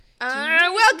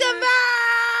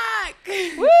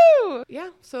yeah,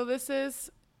 so this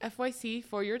is FYC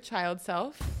for your child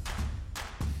self.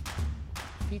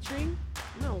 Featuring?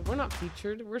 No, we're not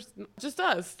featured. We're just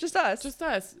us. Just us. Just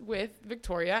us with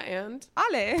Victoria and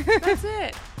Ale. that's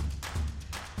it.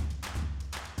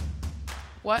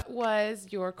 What was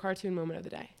your cartoon moment of the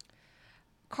day?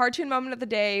 Cartoon moment of the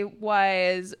day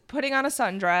was putting on a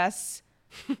sundress,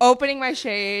 opening my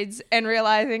shades, and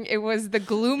realizing it was the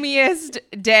gloomiest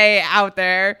day out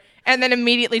there, and then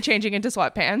immediately changing into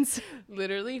sweatpants.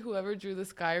 Literally, whoever drew the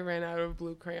sky ran out of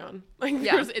blue crayon. Like,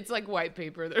 Yeah. it's like white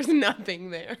paper. There's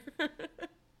nothing there.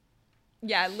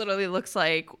 Yeah, it literally looks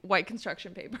like white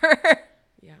construction paper.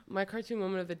 Yeah, my cartoon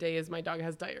moment of the day is my dog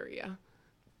has diarrhea.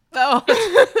 Oh.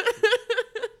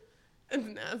 It's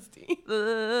nasty.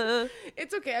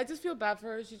 It's okay. I just feel bad for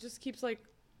her. She just keeps like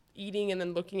eating and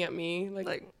then looking at me like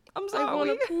I'm I sorry.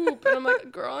 want to poop. And I'm like,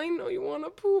 girl, I know you want to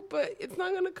poop, but it's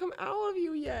not going to come out of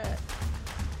you yet.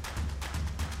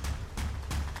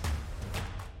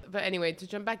 But anyway, to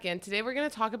jump back in, today we're going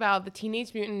to talk about the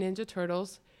Teenage Mutant Ninja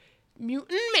Turtles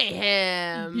Mutant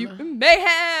Mayhem. Mutant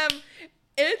Mayhem.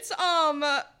 It's it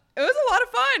was a lot of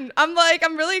fun.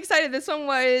 I'm really excited. This one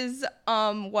was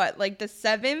the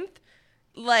 7th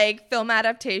film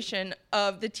adaptation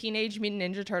of the Teenage Mutant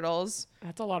Ninja Turtles.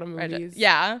 That's a lot of movies.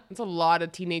 Yeah. That's a lot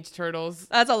of teenage turtles.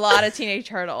 That's a lot of teenage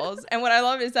turtles. And what I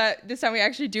love is that this time we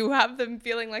actually do have them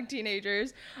feeling like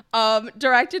teenagers.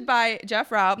 Directed by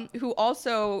Jeff Robb, who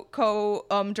also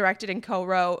directed and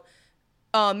co-wrote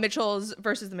Mitchell's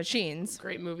versus the Machines.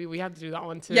 Great movie. We have to do that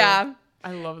one too. Yeah.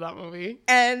 I love that movie.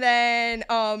 And then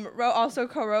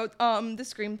co-wrote the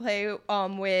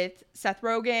screenplay with Seth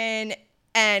Rogen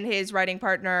and his writing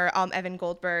partner, Evan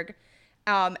Goldberg.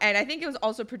 And I think it was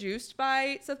also produced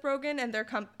by Seth Rogen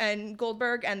and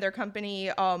Goldberg and their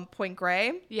company, Point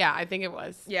Grey. Yeah, I think it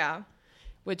was. Yeah.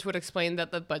 Which would explain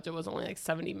that the budget was only like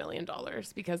 $70 million.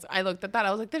 Because I looked at that,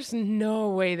 I was like, there's no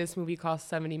way this movie cost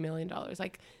 $70 million.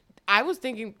 Like, I was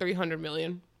thinking $300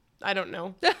 million. I don't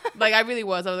know. Like, I really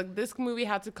was. I was like, this movie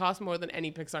had to cost more than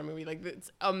any Pixar movie. Like, it's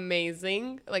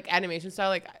amazing. Like, animation style.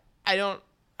 Like,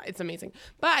 it's amazing.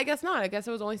 But I guess not. I guess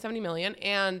it was only $70 million.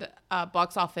 And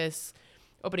box office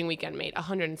opening weekend made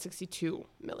 $162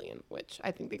 million, which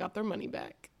I think they got their money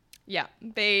back. Yeah,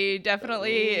 they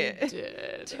definitely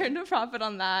did. turned a profit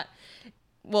on that.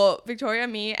 Well, Victoria,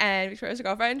 me, and Victoria's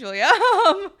girlfriend, Julia.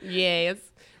 Yes.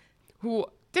 Who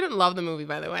didn't love the movie,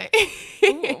 by the way.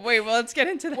 Ooh, wait, well, let's get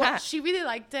into that. Well, she really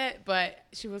liked it, but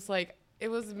she was like, it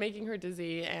was making her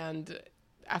dizzy. And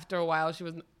after a while, she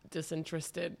was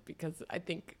disinterested because I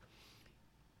think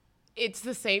it's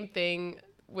the same thing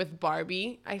with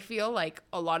Barbie. I feel like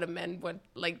a lot of men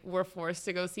were forced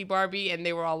to go see Barbie and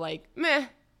they were all like, meh.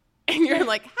 And you're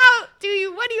like, what do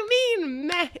you mean,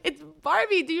 meh? It's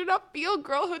Barbie. Do you not feel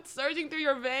girlhood surging through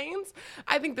your veins?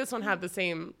 I think this one had the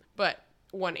same, but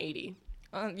 180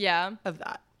 yeah. of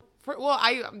that.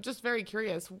 I'm just very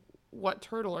curious. What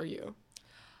turtle are you?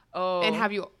 Oh. And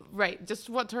just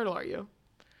what turtle are you?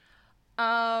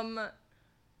 That's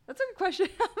a good question.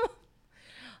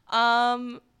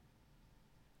 I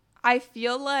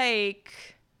feel like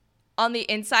on the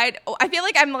inside, I feel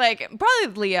like I'm like probably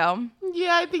Leo.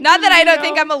 Yeah, I think not that Leo. I don't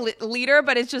think I'm a leader,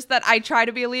 but it's just that I try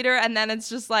to be a leader, and then it's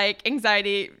just like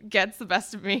anxiety gets the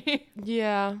best of me.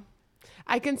 Yeah,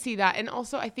 I can see that. And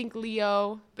also, I think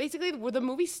Leo, basically, where the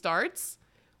movie starts,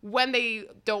 when they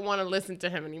don't want to listen to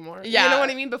him anymore. Yeah. You know what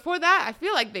I mean? Before that, I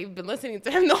feel like they've been listening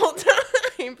to him the whole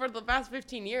time for the past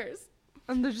 15 years.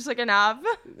 And they're just like, enough.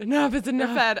 Enough is enough.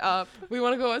 They're fed up. We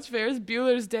want to go watch Ferris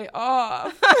Bueller's Day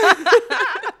Off.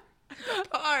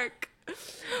 Park.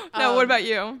 No, what about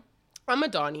you? I'm a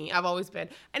Donnie. I've always been.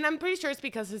 And I'm pretty sure it's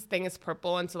because his thing is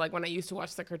purple. And so, like, when I used to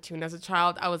watch the cartoon as a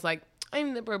child, I was like,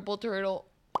 I'm the purple turtle.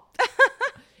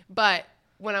 But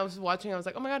when I was watching, I was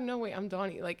like, oh, my God, no, wait, I'm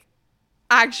Donnie. Like,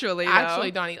 Actually,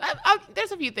 Donnie.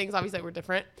 There's a few things, obviously, that were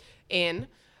different in.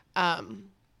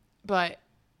 But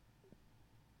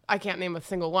I can't name a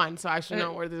single one. So I actually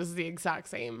know where this is the exact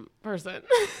same person.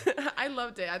 I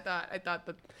loved it. I thought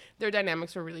that their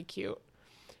dynamics were really cute.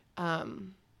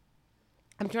 I'm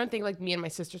trying to think, like, me and my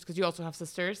sisters, because you also have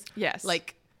sisters. Yes.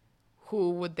 Like,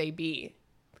 who would they be?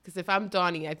 Because if I'm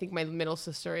Donnie, I think my middle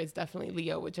sister is definitely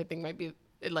Leo, which I think might be,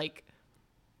 like,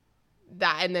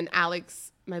 that. And then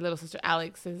Alex, my little sister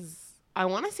Alex is, I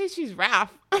want to say she's Raph.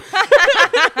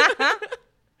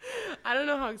 I don't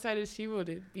know how excited she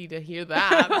would be to hear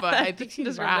that, but I think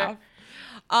she's Raph.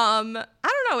 I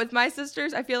don't know. With my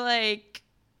sisters, I feel like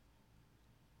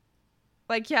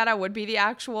Kiara would be the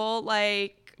actual,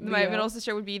 like, Leo. My middle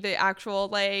sister would be the actual,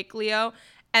 like, Leo.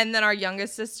 And then our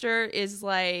youngest sister is,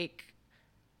 like,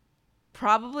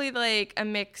 probably, like, a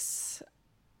mix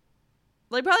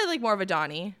Like probably like more of a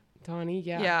Donnie. Donnie,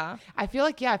 yeah. Yeah. I feel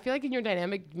like in your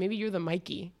dynamic, maybe you're the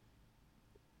Mikey.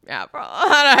 Yeah,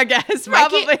 I guess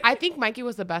probably. Mikey, I think Mikey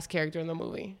was the best character in the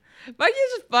movie. Mikey's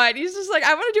just fun. He's just like,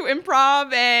 I want to do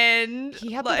improv, and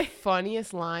he had like the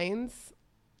funniest lines.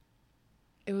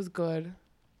 It was good.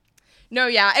 No,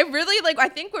 yeah, it really like I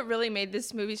think what really made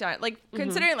this movie shine, like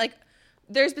considering like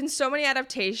there's been so many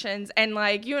adaptations, and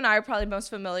like you and I are probably most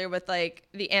familiar with like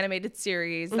the animated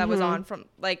series that was on from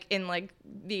like in like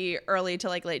the early to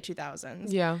like late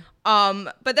 2000s. Yeah.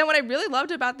 But then what I really loved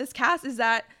about this cast is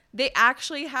that they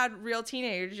actually had real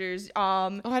teenagers.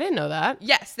 Oh, I didn't know that.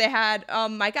 Yes, they had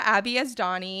Micah Abbey as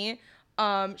Donnie,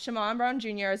 Shamon Brown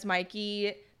Jr. as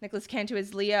Mikey, Nicholas Cantu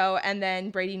as Leo, and then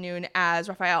Brady Noon as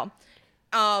Raphael.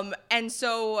 And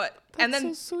so, That's and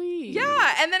then so sweet.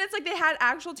 yeah, and then it's like they had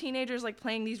actual teenagers like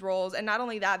playing these roles, and not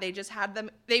only that, they just had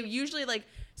them. They usually like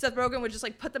Seth Rogen would just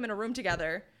like put them in a room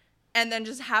together, and then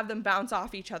just have them bounce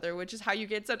off each other, which is how you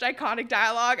get such iconic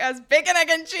dialogue as bacon, egg,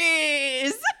 and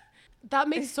cheese. That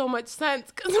makes so much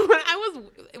sense, because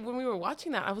when we were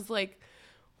watching that, I was like,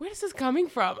 where is this coming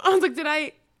from? I was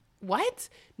like, what?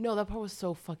 No, that part was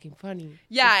so fucking funny.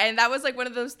 Yeah, and that was like one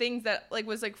of those things that like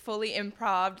was like fully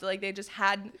improv. Like they just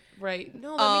had right.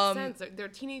 No, that makes sense. They're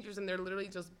teenagers and they're literally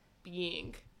just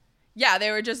being. Yeah,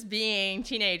 they were just being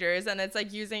teenagers, and it's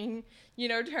like using, you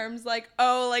know, terms like,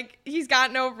 oh, like he's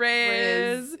got no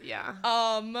riz. Yeah.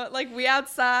 Like we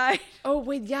outside. Oh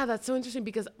wait, yeah, that's so interesting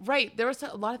because right, there was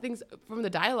a lot of things from the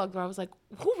dialogue where I was like,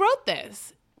 who wrote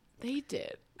this? They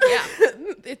did. Yeah.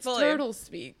 It's Fully. turtle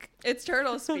speak. It's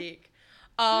turtle speak.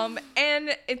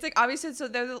 And it's like obviously so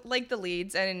they're like the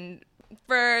leads, and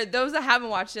for those that haven't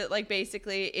watched it, like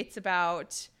basically it's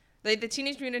about like the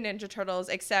Teenage Mutant Ninja Turtles,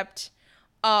 except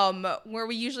where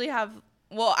we usually have,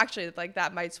 well, actually like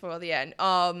that might spoil the end.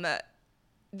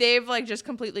 They've like just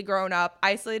completely grown up,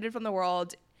 isolated from the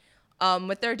world,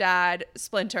 with their dad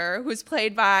Splinter, who's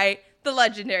played by the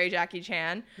legendary Jackie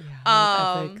Chan. Yeah,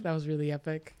 that was epic. That was really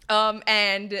epic.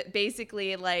 And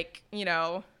basically, like, you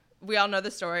know, we all know the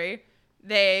story.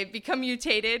 They become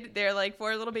mutated. They're like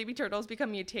 4 little baby turtles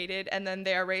become mutated, and then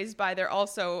they are raised by their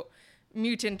also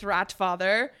mutant rat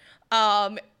father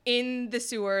in the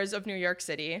sewers of New York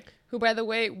City. Who, by the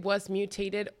way, was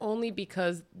mutated only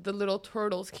because the little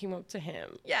turtles came up to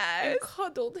him. Yes. And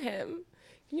cuddled him.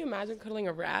 Can you imagine cuddling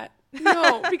a rat?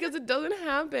 No, because it doesn't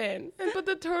happen. But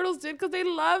the turtles did because they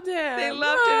loved him. They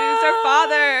loved him. He was their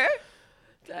father.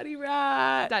 Daddy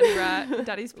rat. Daddy rat.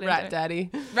 Daddy Splinter. Rat daddy.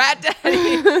 Rat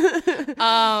daddy.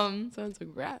 Sounds like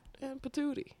rat and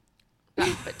patootie.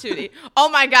 Patootie. Oh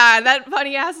my God, that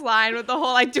funny ass line with the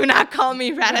whole like, do not call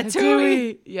me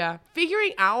Ratatouille. Yeah.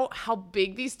 Figuring out how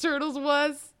big these turtles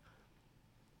was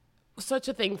such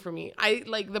a thing for me. I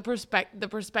like the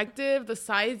perspective, the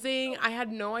sizing. I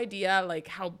had no idea like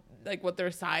how like what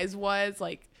their size was.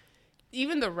 Like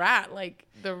even the rat.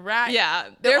 Yeah,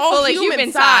 they're all fully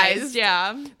human sized.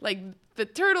 Yeah. Like the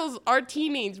turtles are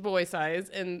teenage boy size,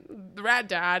 and the rat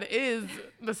dad is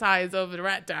the size of the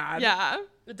rat dad. Yeah.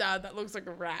 The dad that looks like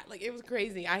a rat. Like it was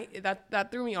crazy.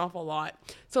 That threw me off a lot.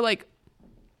 So like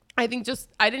I think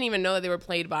I didn't even know that they were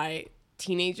played by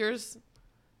teenagers,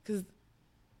 because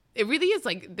it really is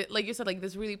like you said, like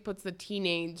this really puts the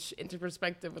teenage into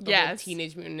perspective with the whole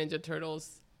Teenage Mutant Ninja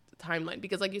Turtles timeline.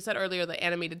 Because like you said earlier, the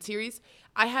animated series,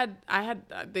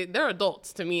 they're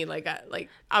adults to me. Like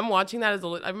I'm watching that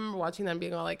I remember watching them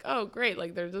being all like, oh great,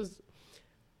 like they're just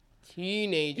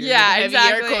teenagers. Yeah, with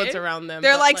exactly. Heavy air quotes around them.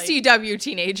 They're like CW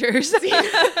teenagers.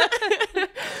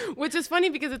 Which is funny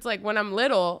because it's like when I'm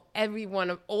little,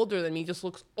 everyone older than me just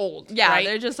looks old. Yeah, right?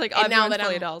 they're just like, and now that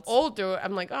I'm adults. older,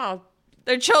 I'm like, oh,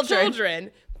 they're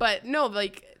children. But no,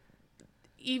 like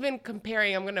even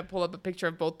comparing, I'm gonna pull up a picture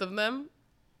of both of them,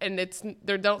 and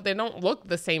they don't look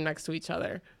the same next to each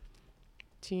other.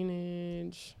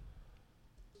 Teenage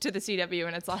to the CW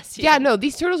in its last year. Yeah, no,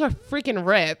 these turtles are freaking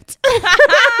ripped.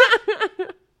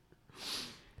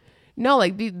 No,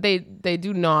 like they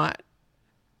do not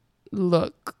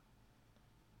look.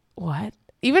 What?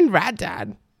 Even Rat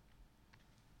Dad.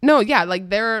 No, yeah, like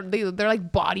they're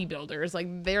like bodybuilders.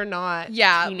 Like they're not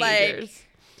teenagers.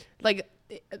 Like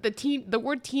the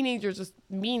word teenager just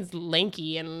means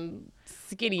lanky and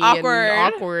skinny and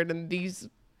awkward, and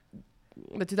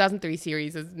the 2003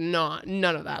 series is none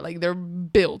of that. Like they're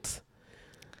built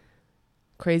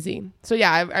crazy. So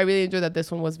yeah, I really enjoyed that this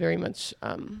one was very much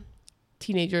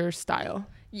teenager style.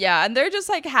 Yeah, and they're just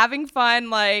like having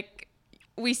fun. Like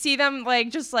we see them like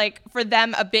just like for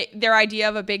them their idea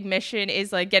of a big mission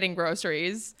is like getting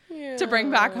groceries to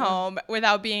bring back home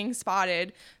without being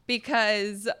spotted,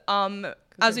 because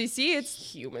As we see,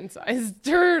 it's human-sized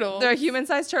turtles. they're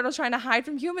human-sized turtles trying to hide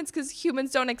from humans because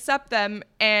humans don't accept them.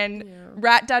 And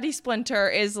Rat Daddy Splinter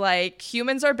is like,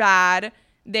 humans are bad.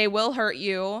 They will hurt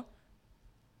you.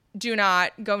 Do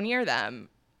not go near them.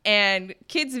 And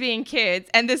kids being kids.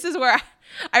 And this is where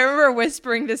I remember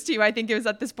whispering this to you. I think it was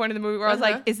at this point in the movie where I was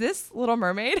like, is this Little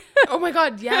Mermaid? Oh my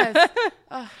God, yes.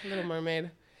 Little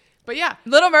Mermaid. But yeah.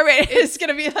 Little Mermaid is going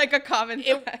to be like a common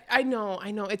thing. I know.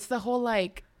 It's the whole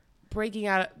like breaking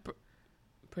out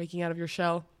of your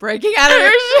shell. Breaking out of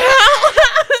your shell.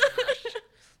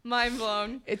 Mind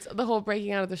blown. It's the whole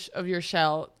breaking out of your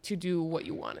shell to do what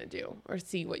you want to do or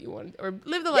see what you want or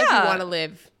live the life you want to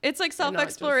live. It's like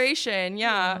self-exploration.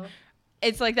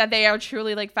 It's like that they are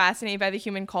truly like fascinated by the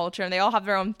human culture and they all have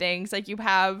their own things. Like you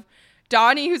have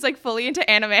Donnie, who's like fully into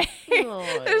anime.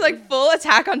 There's like full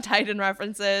Attack on Titan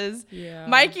references. Yeah.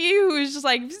 Mikey, who's just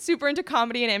like super into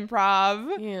comedy and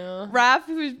improv. Yeah. Raph,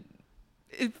 who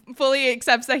fully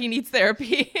accepts that he needs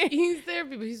therapy. He's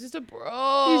therapy, but he's just a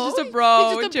bro. He's just a bro,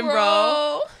 He's just a Jim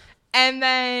bro. And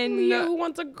then Leo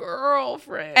wants a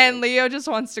girlfriend. And Leo just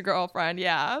wants a girlfriend.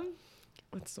 Yeah.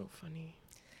 That's so funny.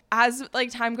 As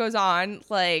like time goes on,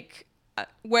 like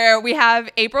where we have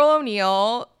April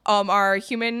O'Neil, our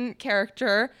human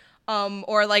character,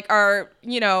 or like our,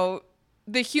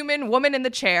 the human woman in the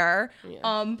chair,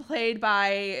 played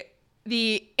by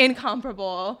the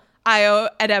incomparable Ayo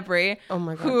Edebiri, oh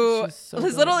my God, who has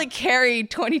literally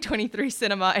carried 2023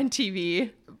 cinema and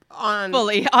TV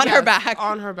fully on her back.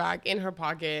 On her back, in her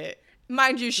pocket.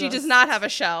 Mind you, she does not have a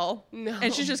shell. No.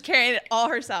 And she's just carrying it all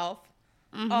herself.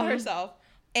 Mm-hmm. All herself.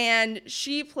 And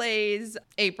she plays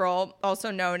April,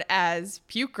 also known as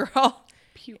Puke Girl.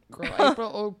 Puke Girl.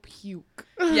 April O'Puke.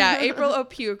 Yeah, April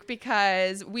O'Puke,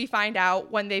 because we find out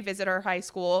when they visit her high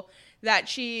school that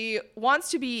she wants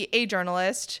to be a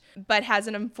journalist, but has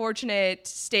an unfortunate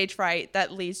stage fright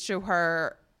that leads to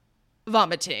her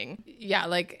vomiting. Yeah,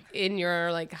 like in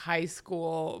your like high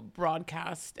school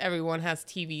broadcast, everyone has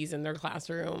TVs in their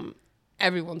classroom.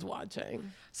 Everyone's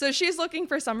watching. So she's looking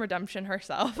for some redemption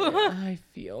herself. Yeah, I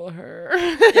feel her.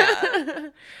 Yeah.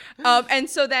 And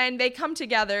so then they come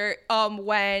together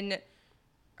when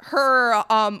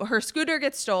her scooter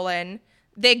gets stolen.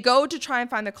 They go to try and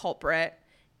find the culprit.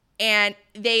 And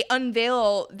they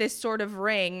unveil this sort of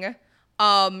ring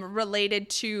related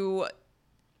to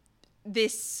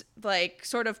this like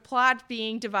sort of plot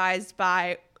being devised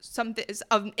by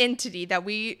an entity that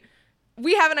we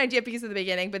have an idea because of the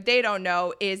beginning, but they don't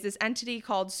know, is this entity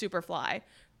called Superfly,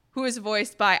 who is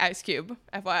voiced by Ice Cube,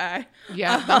 FYI.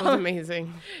 Yeah, that was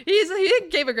amazing. He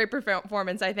gave a great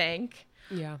performance, I think.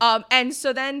 Yeah. And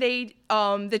so then they,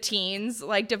 the teens,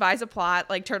 like, devise a plot,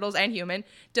 like Turtles and Human,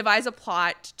 devise a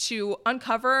plot to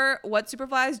uncover what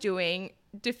Superfly is doing,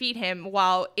 defeat him,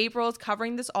 while April's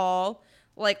covering this all,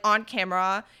 like, on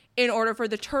camera, in order for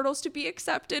the Turtles to be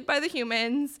accepted by the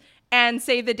humans and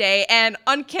save the day and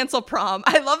uncancel prom.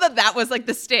 I love that was, like,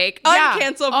 the stake. Yeah,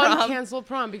 uncancel prom. Uncancel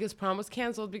prom, because prom was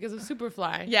canceled because of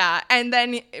Superfly. Yeah, and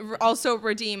then also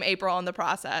redeem April in the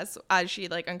process as she,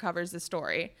 like, uncovers the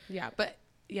story. Yeah, but...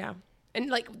 Yeah. And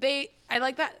like I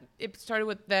like that it started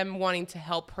with them wanting to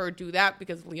help her do that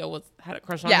because Leo had a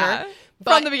crush on her.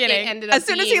 But from the beginning. As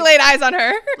soon as he being, laid eyes on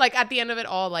her. Like at the end of it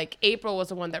all, like April was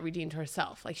the one that redeemed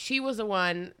herself. Like she was the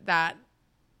one that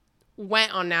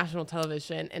went on national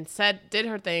television and said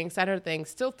her thing,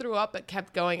 still threw up but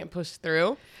kept going and pushed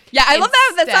through. Yeah, I love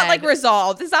that that's not like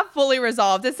resolved. It's not fully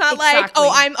resolved. It's not like,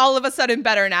 oh, I'm all of a sudden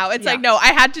better now. It's like, no, I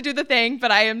had to do the thing,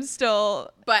 but I am still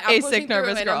a sick,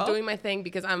 nervous girl. I'm doing my thing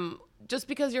because just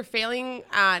because you're failing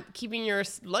at keeping your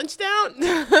lunch down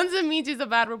doesn't mean she's a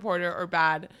bad reporter or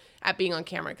bad at being on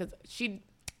camera, because she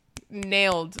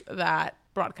nailed that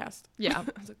broadcast. Yeah.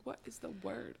 I was like, what is the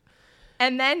word?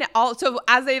 And then also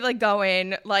as they like go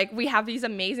in, like we have these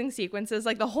amazing sequences,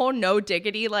 like the whole No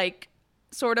Diggity, like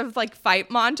sort of like fight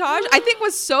montage, I think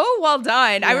was so well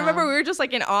done. Yeah. I remember we were just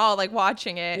like in awe, like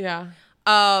watching it. Yeah.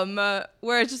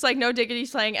 Where it's just like No Diggity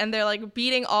slang, and they're like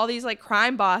beating all these like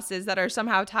crime bosses that are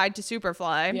somehow tied to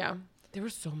Superfly. Yeah. There were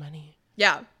so many.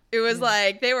 Yeah. It was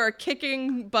like they were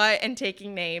kicking butt and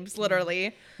taking names,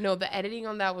 literally. No, the editing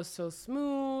on that was so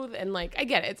smooth, and like I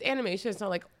get it, it's animation. It's not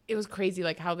like it was crazy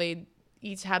like how they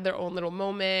each had their own little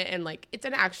moment, and like it's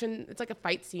an action, it's like a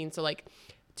fight scene. So like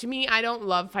to me, I don't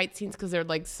love fight scenes because they're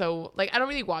like so like I don't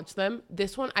really watch them.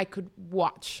 This one I could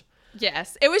watch.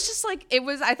 Yes, it was just like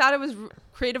I thought it was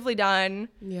creatively done.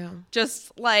 Yeah,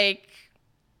 just like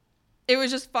it was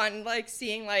just fun, like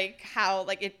seeing like how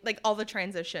like it like all the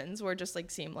transitions were just like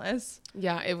seamless.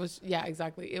 Yeah, it was. Yeah,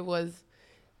 exactly. It was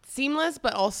seamless,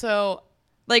 but also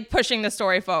like pushing the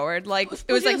story forward. Like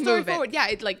it was like move it. Yeah,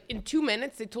 it like in 2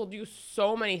 minutes they told you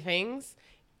so many things,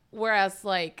 whereas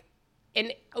like,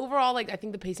 and overall like I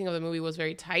think the pacing of the movie was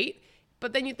very tight.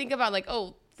 But then you think about like,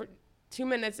 oh, for 2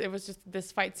 minutes it was just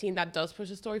this fight scene that does push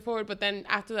the story forward. But then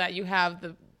after that you have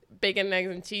the bacon, eggs,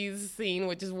 and cheese scene,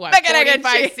 which is what, bacon,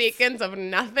 45 seconds of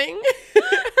nothing.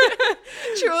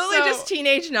 Truly just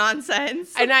teenage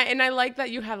nonsense. And I like that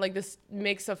you have like this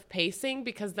mix of pacing,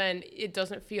 because then it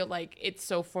doesn't feel like it's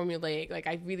so formulaic. Like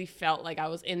I really felt like I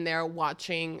was in there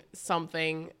watching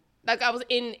something, like I was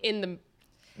in the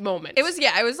moment. It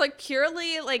was like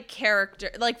purely like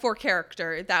character, like for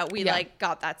character that we like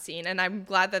got that scene, and I'm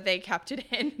glad that they kept it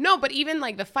in. No, but even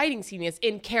like the fighting scene is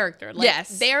in character. Like,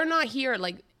 yes, they're not here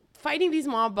like fighting these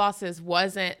mob bosses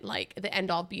wasn't like the end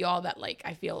all be all that like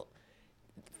I feel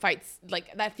fights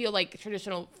like that feel like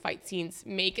traditional fight scenes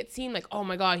make it seem like, oh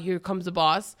my god, here comes the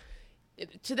boss.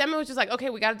 To them it was just like,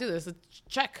 okay, we got to do this.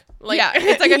 Check. Like, yeah,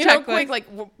 it's like a checklist. Quick, like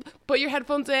put your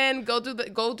headphones in, go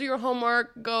do your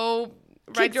homework, go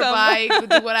ride your bike,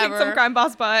 do whatever. Kick some crime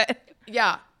boss butt.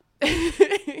 Yeah.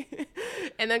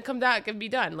 And then come back and be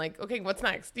done. Like, okay, what's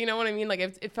next? You know what I mean? Like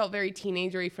it felt very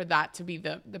teenagery for that to be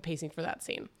the pacing for that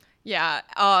scene. Yeah,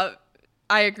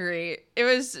 I agree. It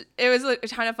was a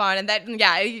ton of fun, and that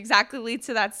it exactly leads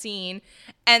to that scene,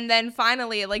 and then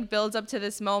finally it like builds up to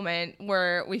this moment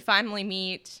where we finally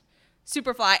meet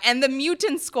Superfly and the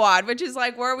Mutant Squad, which is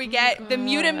like where we get the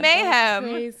Mutant Mayhem.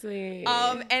 Crazy.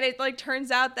 And it like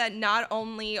turns out that not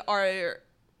only are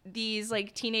these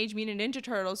like Teenage Mutant Ninja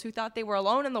Turtles who thought they were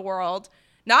alone in the world,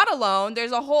 not alone.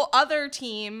 There's a whole other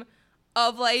team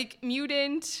of like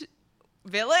mutant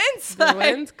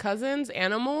villains, cousins,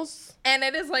 animals, and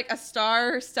it is like a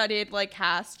star-studded like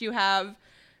cast. You have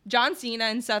John Cena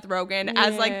and Seth Rogen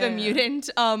as like the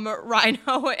mutant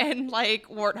Rhino and like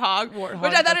Warthog,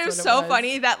 which I thought it was so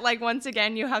funny that like once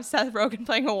again you have Seth Rogen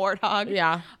playing a warthog.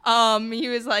 Yeah. He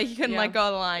was like, he couldn't let go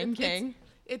of the Lion King.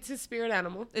 It's his spirit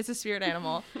animal. It's a spirit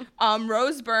animal.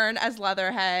 Rose Byrne as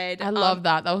Leatherhead. I love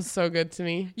that. That was so good to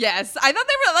me. Yes, I thought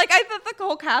the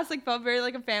whole cast like felt very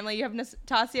like a family. You have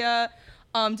Nastasia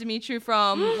Dimitri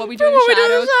from What We Do in the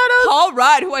Shadows. Paul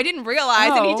Rudd, who I didn't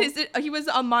realize, and he was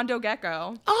a Mondo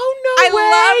Gecko. Oh no way!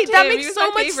 Loved that him. makes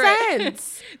so much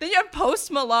sense. Then you have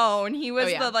Post Malone. He was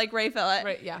the like Ray Fillet.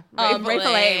 Right, yeah. Ray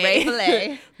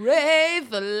Fillet. Ray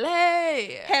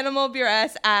Fillet. Hannibal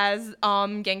Buress as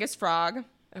Genghis Frog.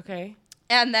 Okay.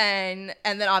 And then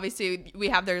obviously we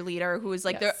have their leader, who is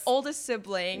like their oldest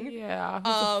sibling. Yeah.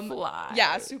 Who's a fly.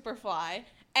 Yeah, Superfly.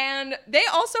 And they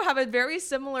also have a very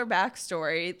similar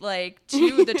backstory, like,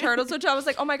 to the Turtles, which I was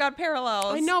like, oh my god,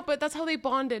 parallels. I know, but that's how they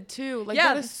bonded too. Like,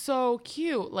 that is so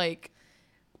cute. Like,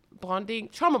 bonding,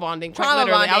 trauma bonding.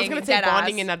 I was gonna say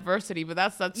bonding in adversity, but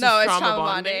that's just trauma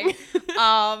bonding.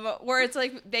 Where it's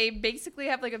like they basically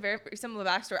have like a very similar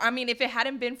backstory. I mean, if it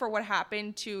hadn't been for what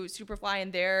happened to Superfly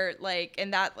and their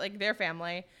their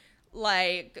family,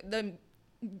 like the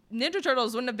Ninja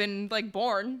Turtles wouldn't have been like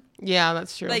born. Yeah,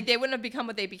 that's true. Like they wouldn't have become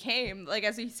what they became. Like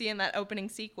as we see in that opening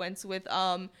sequence with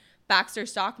Baxter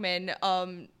Stockman,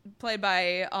 played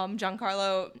by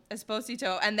Giancarlo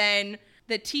Esposito, and then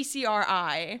the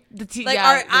TCRI,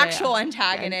 our actual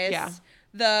antagonist,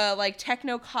 the like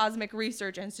Techno Cosmic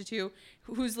Research Institute,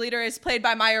 whose leader is played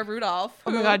by Maya Rudolph.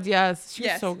 Oh my god, yes, she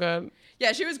was so good.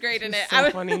 Yeah, she was great in it. So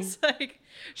funny. Like,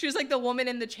 she was like the woman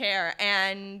in the chair,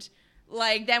 and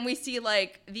like then we see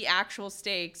like the actual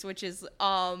stakes, which is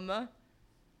the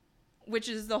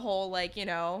whole like, you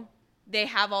know, they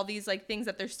have all these like things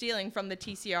that they're stealing from the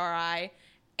TCRI,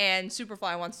 and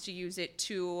Superfly wants to use it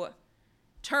to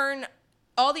turn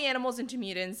all the animals into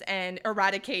mutants and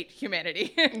eradicate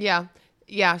humanity. Yeah,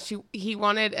 he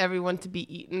wanted everyone to be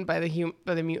eaten by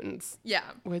the mutants. Yeah,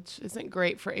 which isn't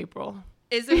great for April.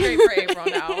 Isn't great for April,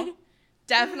 no.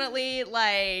 Definitely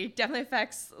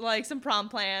affects like some prom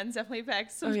plans. Definitely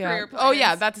affects some career plans. Oh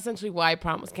yeah, that's essentially why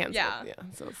prom was canceled. Yeah,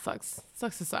 so it sucks.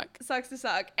 Sucks to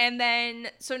suck. And then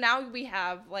so now we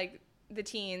have like the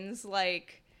teens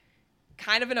like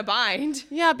kind of in a bind.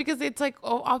 Yeah, because it's like,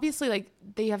 oh, obviously like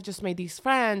they have just made these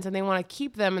friends and they want to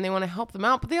keep them and they want to help them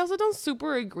out, but they also don't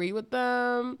super agree with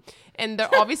them, and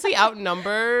they're obviously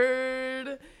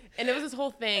outnumbered. And it was this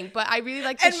whole thing, but I really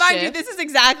like. And mind you, this is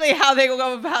exactly how they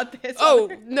go about this. Oh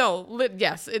no,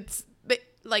 yes, it's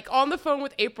like on the phone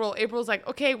with April. April's like,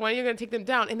 okay, when are you gonna take them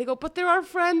down? And they go, but they're our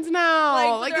friends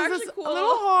now. Like this is cool. A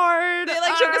little hard. They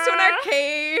like took us to an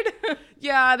arcade.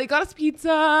 Yeah, they got us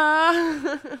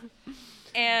pizza.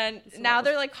 And now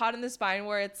they're like caught in this bind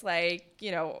where it's like,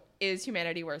 you know, is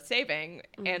humanity worth saving?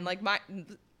 Mm-hmm. And like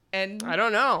I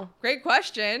don't know. Great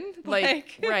question.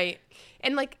 Like right.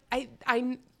 And like I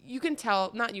you can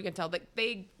tell, not you can tell, like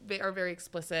they are very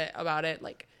explicit about it,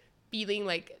 like feeling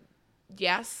like,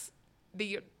 yes,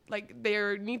 they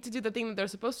need to do the thing that they're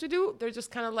supposed to do. They're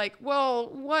just kind of like, well,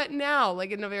 what now?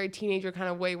 Like in a very teenager kind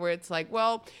of way where it's like,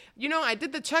 well, I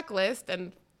did the checklist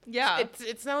and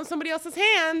it's now in somebody else's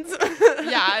hands.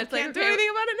 Yeah, it's can't do anything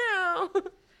about it now.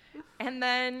 And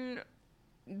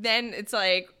then it's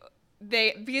like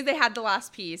because they had the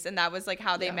last piece, and that was like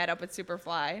how they met up with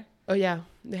Superfly. Oh yeah,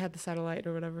 they had the satellite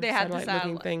or whatever. They had the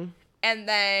satellite thing. And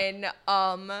then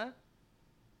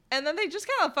they just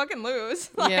kind of fucking lose.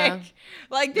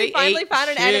 Like they finally found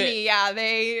an enemy. Yeah,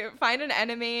 they find an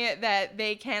enemy that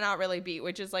they cannot really beat,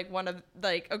 which is like one of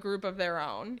like a group of their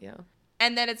own. Yeah.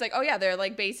 And then it's like, oh yeah, they're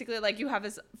like basically like you have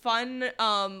this fun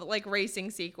like racing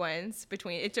sequence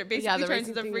between it basically turns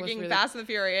into freaking really Fast and the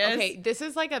Furious. Okay, this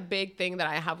is like a big thing that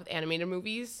I have with animated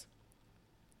movies.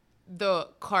 The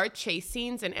car chase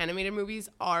scenes in animated movies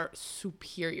are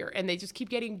superior, and they just keep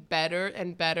getting better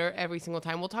and better every single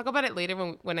time. We'll talk about it later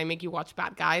when I make you watch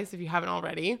Bad Guys if you haven't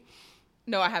already.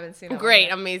 No, I haven't seen it. Great,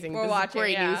 amazing. We're watching,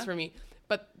 great news for me.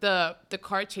 But the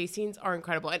car chase scenes are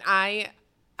incredible, and I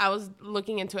was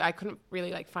looking into it. I couldn't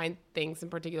really like find things in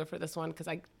particular for this one because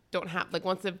I don't have like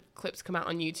once the clips come out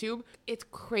on YouTube, it's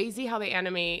crazy how they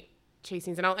animate chase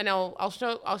scenes. And I'll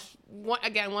show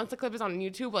again once the clip is on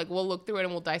YouTube. Like we'll look through it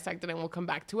and we'll dissect it and we'll come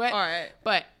back to it. All right.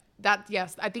 But I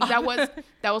think that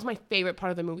was my favorite part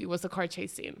of the movie was the car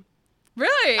chase scene.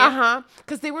 Really?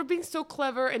 Because they were being so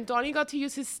clever and Donnie got to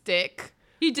use his stick.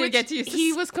 He did get to use.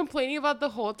 He was complaining about the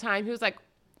whole time. He was like,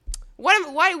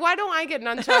 why don't I get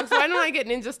nunchucks? Why don't I get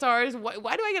ninja stars? Why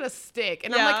do I get a stick?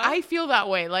 And I'm like, I feel that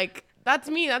way. Like, that's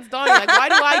me. That's Donnie. Like, why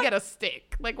do I get a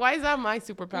stick? Like, why is that my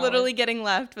superpower? Literally getting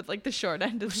left with like the short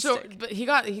end of the stick. But the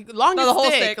whole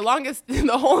stick.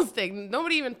 The whole stick.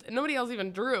 Nobody else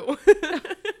even drew.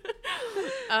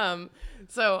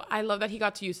 So I love that he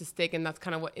got to use his stick, and that's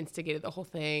kind of what instigated the whole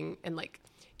thing. And like,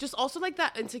 just also like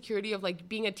that insecurity of like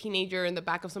being a teenager in the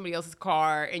back of somebody else's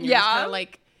car, and you're just kind of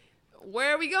like,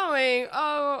 where are we going?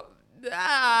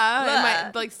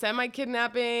 Like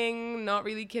semi-kidnapping, not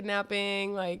really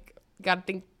kidnapping. Like,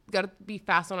 gotta be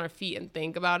fast on our feet and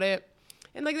think about it.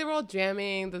 And like they were all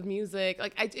jamming the music.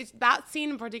 Like it's that scene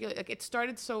in particular. Like it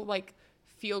started so like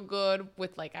feel good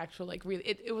with like actual like really.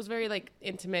 It was very like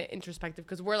intimate, introspective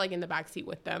because we're like in the backseat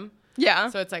with them. Yeah.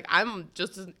 So it's like I don't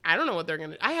know what they're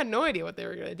gonna. I had no idea what they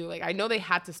were gonna do. Like I know they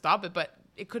had to stop it, but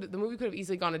the movie could have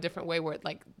easily gone a different way where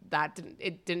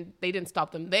they didn't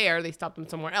stop them there. They stopped them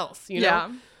somewhere else, you know?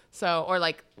 Yeah. So, or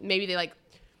like maybe they like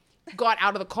got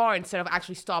out of the car instead of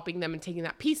actually stopping them and taking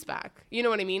that piece back. You know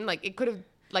what I mean? Like it could have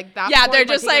like that. Yeah. They're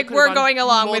just like, we're going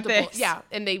along with this. Yeah.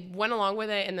 And they went along with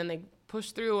it and then they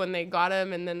pushed through and they got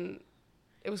him. And then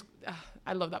it was,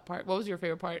 I love that part. What was your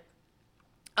favorite part?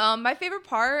 My favorite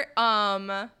part,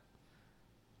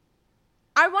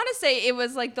 I want to say it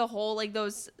was like the whole like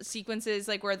those sequences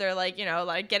like where they're like, you know,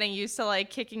 like getting used to like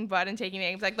kicking butt and taking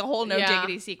names, like the whole no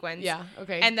diggity sequence. Yeah.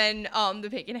 Okay. And then the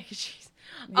bacon egg and cheese.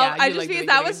 Yeah, I just because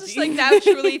that was just like that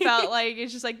truly felt like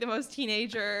it's just like the most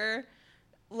teenager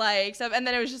like stuff, and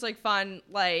then it was just like fun,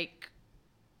 like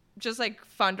just like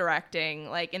fun directing,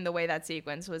 like in the way that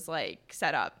sequence was like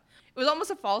set up. It was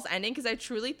almost a false ending because I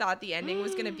truly thought the ending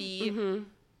was gonna be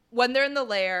when they're in the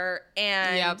lair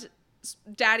and.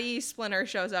 Daddy Splinter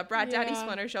shows up. Daddy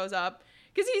Splinter shows up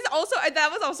because he's also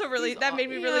that was also really that made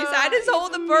me really sad. His whole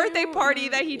the birthday party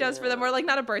that he does for them, or like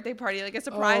not a birthday party, like a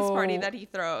surprise party that he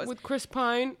throws with Chris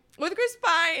Pine.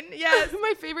 Yes,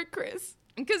 my favorite Chris.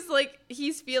 Because like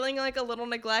he's feeling like a little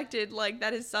neglected, like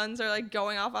that his sons are like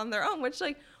going off on their own. Which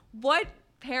like what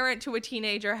parent to a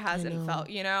teenager hasn't felt,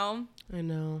 you know? I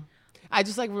know. I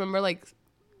just like remember like.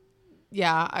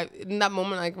 Yeah, in that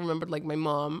moment, I remembered, like, my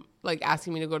mom, like,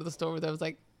 asking me to go to the store with her. I was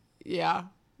like, yeah.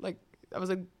 Like, I was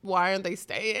like, why aren't they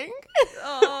staying?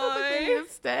 Oh, they need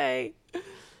to stay.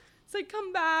 It's like,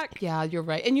 come back. Yeah, you're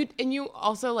right. And you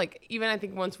also, like, even I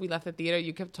think once we left the theater,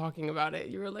 you kept talking about it.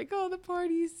 You were like, oh, the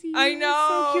party scene. I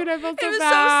know. So cute. I felt so bad. It was so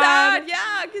sad.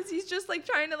 Yeah, because he's just, like,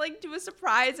 trying to, like, do a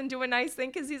surprise and do a nice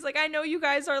thing. Because he's like, I know you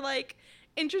guys are, like,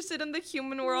 interested in the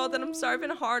human world and I'm sorry I've been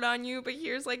hard on you, but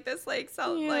here's like this like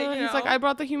so like you he's know. Like I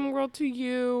brought the human world to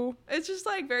you. It's just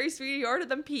like very sweet. He ordered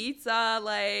them pizza,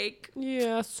 like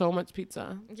so much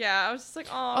pizza. Yeah, I was just like,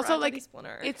 oh, also like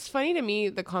Splinter. It's funny to me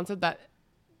the concept that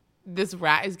this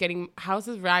rat is getting. How's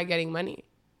this rat getting money?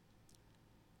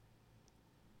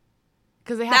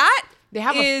 Because they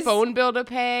have a phone bill to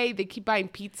pay. They keep buying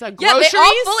pizza, groceries. Yeah, they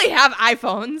all fully have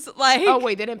iPhones. Like, oh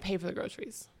wait, they didn't pay for the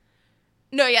groceries.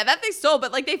 No, yeah, that they stole,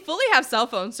 but like they fully have cell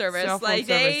phone service.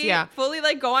 They fully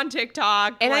like go on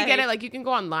TikTok. And I get it, like you can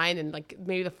go online and like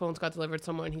maybe the phone's got delivered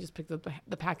somewhere and he just picked up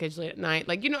the package late at night.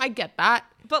 Like, I get that.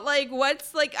 But like,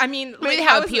 what's like? I mean, maybe they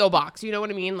have a PO box. You know what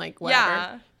I mean? Like whatever.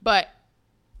 Yeah. But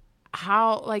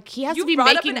how? Like he has to be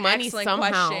making money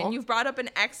somehow. You've brought up an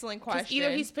excellent question.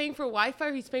 Either he's paying for Wi-Fi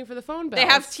or he's paying for the phone bill. They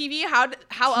have TV.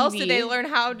 How else did they learn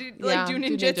how to like do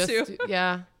ninjutsu?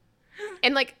 Yeah.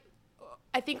 And like.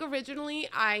 I think originally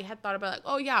I had thought about like,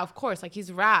 oh yeah, of course, like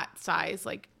he's rat size,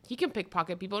 like he can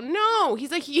pickpocket people. No,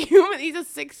 he's a human. He's a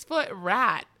 6-foot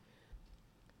rat.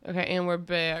 Okay, and we're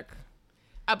back.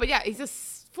 But yeah, he's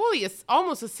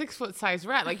almost a 6-foot size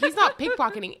rat. Like he's not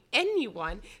pickpocketing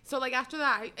anyone. So like after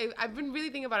that, I've been really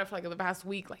thinking about it for like the past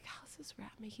week. Like how's this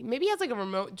rat making? Maybe he has like a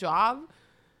remote job.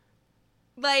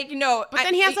 Like no, but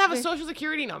then he has to have a social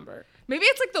security number. Maybe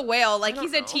it's like the whale. Like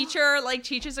he's a teacher, like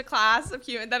teaches a class of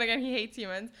humans. Then again, he hates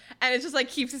humans, and it just like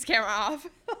keeps his camera off.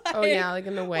 Like, oh yeah, like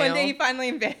in the whale. One day he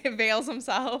finally veils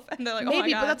himself, and they're like, maybe, oh my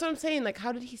God. But that's what I'm saying. Like,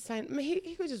 how did he sign? He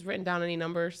could have just written down any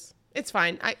numbers. It's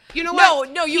fine. You know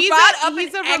what? No, you brought up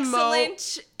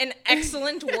an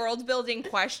excellent world building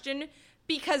question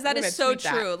because that is so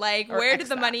true. Like, where does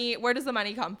the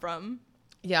money come from?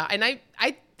 Yeah, and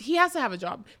he has to have a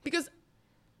job because.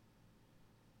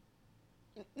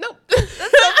 Nope. That's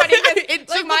so funny. It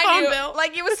took the phone bill.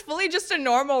 Like it was fully just a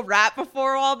normal rat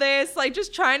before all this. Like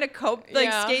just trying to cope,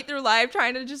 like skate through life,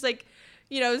 trying to just like,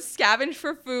 scavenge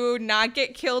for food, not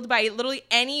get killed by literally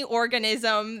any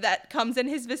organism that comes in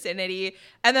his vicinity.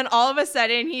 And then all of a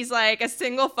sudden he's like a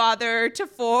single father to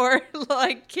 4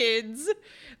 like kids,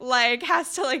 like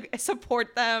has to like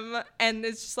support them. And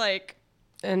it's just like,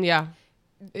 and yeah,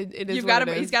 it is. He's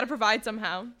got to provide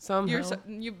somehow.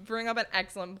 You bring up an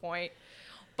excellent point.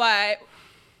 But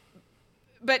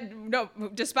no,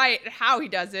 despite how he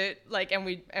does it, like, and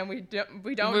we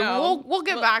don't know. We'll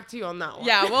get back to you on that one.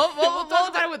 Yeah, we'll talk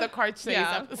about it with a card today's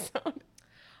episode.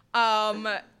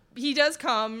 He does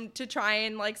come to try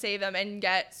and like save them and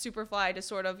get Superfly to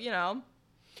sort of,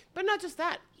 But not just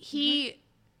that.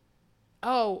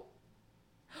 I'm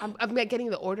getting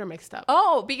the order mixed up.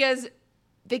 Oh, because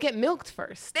they get milked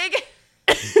first.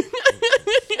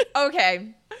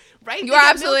 Okay. Right? You're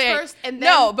absolutely right. First, and then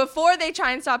no, before they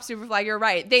try and stop Superfly, you're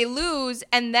right. They lose,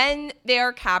 and then they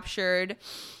are captured.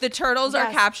 The turtles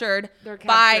are captured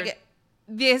by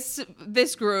this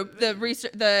group, the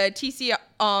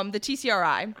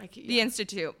TCRI, the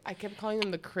Institute. I kept calling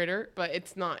them the Critter, but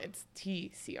it's not. It's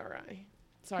TCRI.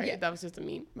 Sorry, that was just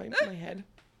my head.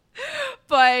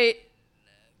 But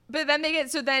then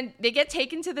they get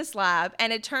taken to this lab,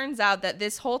 and it turns out that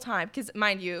this whole time, because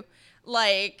mind you,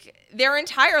 like their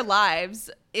entire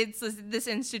lives, this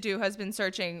institute has been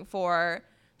searching for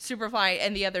Superfly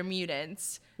and the other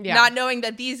mutants, not knowing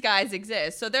that these guys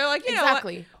exist. So they're like, you know what?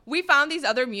 We found these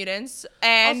other mutants,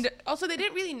 and also they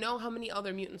didn't really know how many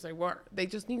other mutants there were. They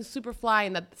just knew Superfly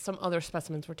and that some other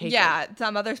specimens were taken. Yeah,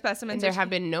 some other specimens. And there have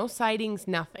been no sightings,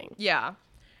 nothing. Yeah,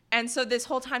 and so this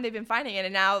whole time they've been finding it,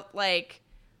 and now like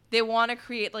they want to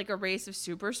create like a race of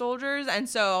super soldiers, and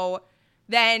so.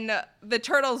 Then the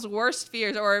turtles' worst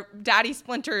fears, or Daddy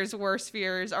Splinter's worst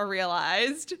fears, are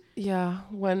realized. Yeah,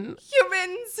 when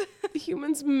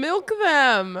humans milk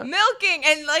them. Milking,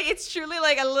 and like it's truly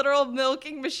like a literal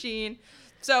milking machine.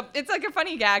 So it's like a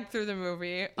funny gag through the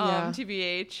movie,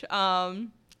 TBH.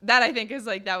 That I think is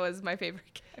like, that was my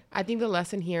favorite gag. I think the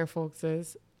lesson here, folks,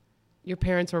 is your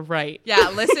parents were right.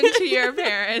 Yeah, listen to your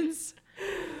parents.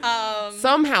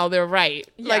 Somehow they're right.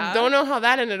 Yeah. Like, don't know how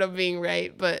that ended up being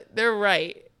right, but they're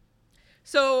right.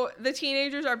 So the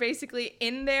teenagers are basically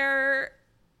in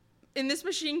this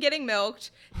machine getting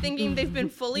milked, thinking they've been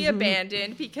fully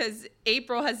abandoned because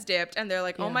April has dipped, and they're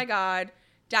like, oh my God,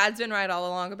 Dad's been right all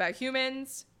along about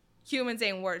humans. Humans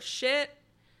ain't worth shit.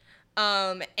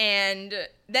 And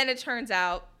then it turns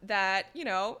out that,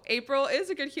 April is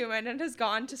a good human and has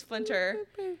gone to Splinter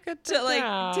to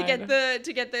get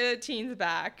the teens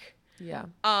back. Yeah.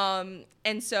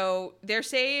 And so they're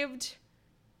saved.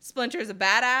 Splinter's a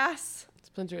badass.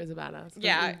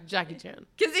 Yeah. Jackie Chan.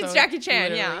 Because it's Jackie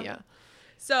Chan, yeah.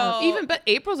 So but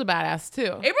April's a badass too.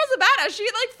 April's a badass. She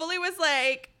like fully was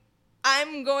like,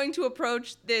 I'm going to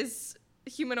approach this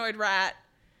humanoid rat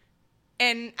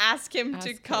and ask him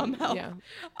to come help. Yeah.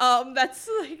 That's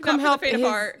like come not help for the faint of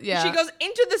heart. Yeah. She goes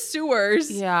into the sewers.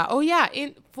 Yeah. Oh yeah.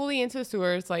 Fully into the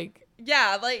sewers. Like.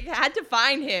 Yeah. Like had to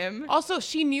find him. Also,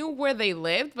 she knew where they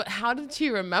lived, but how did she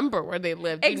remember where they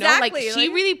lived? Exactly. Like she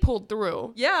really pulled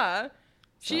through. Yeah.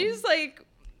 So. She's like,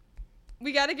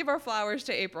 we got to give our flowers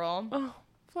to April. Oh,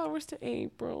 flowers to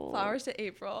April.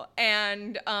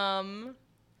 And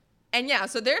And yeah,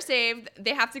 so they're saved.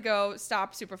 They have to go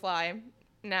stop Superfly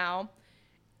now.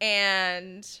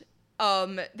 And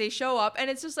they show up, and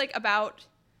it's just like about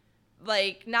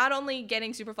like not only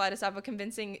getting Superfly to stop, but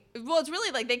convincing. Well, it's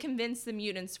really like they convince the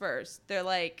mutants first. They're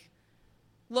like,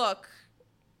 look,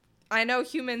 I know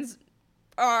humans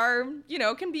are, you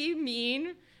know, can be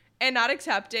mean and not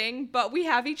accepting, but we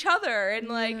have each other. And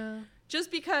like,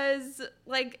 just because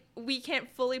like we can't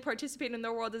fully participate in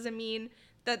their world doesn't mean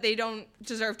that they don't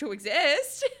deserve to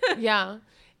exist. Yeah.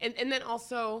 And then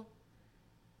also,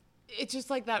 it's just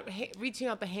like that reaching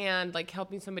out the hand, like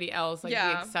helping somebody else, like the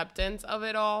acceptance of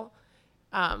it all.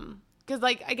 Because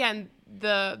like, again,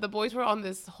 the boys were on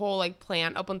this whole like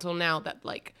plan up until now that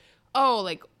like, oh,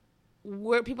 like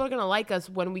where people are going to like us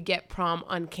when we get prom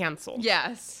uncanceled.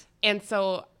 Yes. And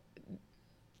so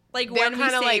like when we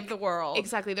save like, the world.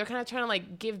 Exactly. They're kind of trying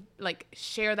to like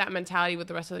share that mentality with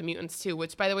the rest of the mutants too,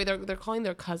 which by the way, they're calling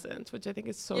their cousins, which I think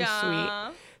is so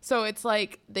sweet. So it's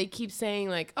like, they keep saying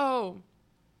like, oh,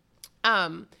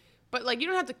 but like, you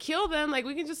don't have to kill them. Like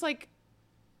we can just like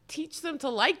teach them to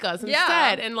like us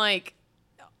instead. And like,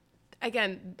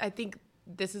 again, I think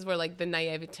this is where like the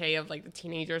naivete of like the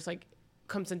teenagers like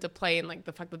comes into play, and like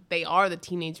the fact that they are the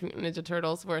Teenage Mutant Ninja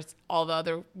Turtles, whereas all the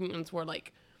other mutants were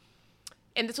like,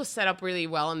 and this was set up really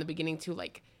well in the beginning too,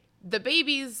 like the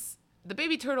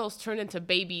baby turtles turned into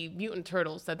baby mutant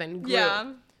turtles that then grew.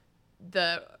 Yeah.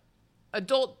 The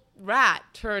adult rat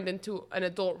turned into an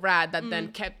adult rat that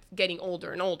then kept getting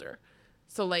older and older.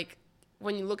 So like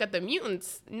when you look at the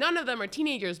mutants, none of them are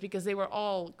teenagers because they were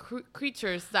all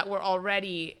creatures that were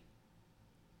already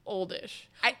oldish.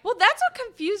 Well, that's what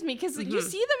confused me, because you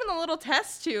see them in the little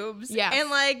test tubes, and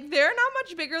like they're not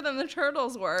much bigger than the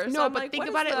turtles were. No, so but like, think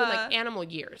about it with like animal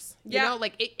years. You know,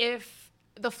 like if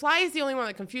the Fly is the only one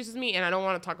that confuses me, and I don't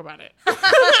want to talk about it.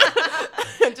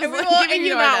 Just like giving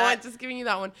you that one. Just giving you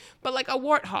that one. But like a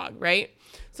warthog, right?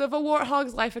 So if a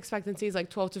warthog's life expectancy is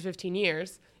like 12 to 15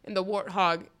 years, and the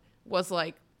warthog was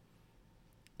like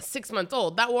 6 months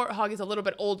old, that warthog is a little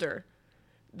bit older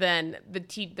than the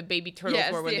baby turtles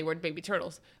were when they were baby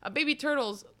turtles. Baby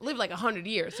turtles live like 100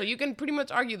 years. So you can pretty much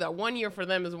argue that 1 year for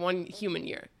them is 1 human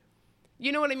year.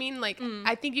 You know what I mean? Like,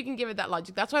 I think you can give it that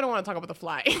logic. That's why I don't want to talk about the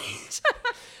Fly.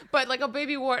 But like a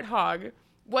baby warthog,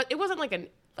 it wasn't like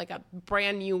a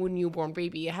brand new newborn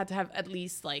baby. It had to have at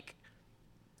least like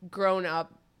grown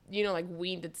up, you know, like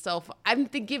weaned itself. I'm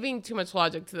giving too much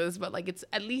logic to this, but like it's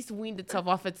at least weaned itself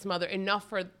off its mother enough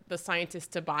for the scientists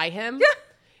to buy him.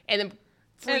 And then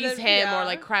freeze him or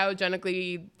like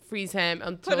cryogenically freeze him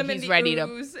until he's ready to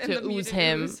ooze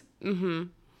him.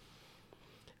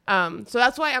 So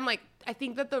that's why I'm like, I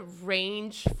think that the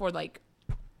range for like,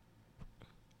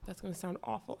 that's gonna sound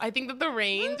awful. I think that the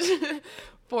range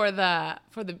for the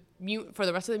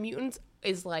rest of the mutants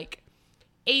is like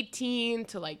 18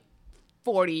 to like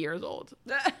 40 years old,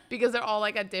 because they're all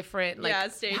like a different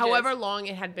like stages. However long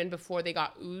it had been before they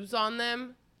got ooze on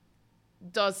them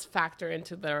does factor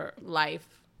into their life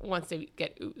once they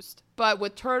get oozed. But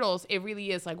with turtles, it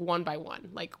really is like one by one.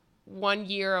 Like 1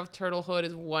 year of turtlehood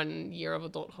is 1 year of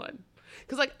adulthood.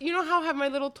 Because like, you know how I have my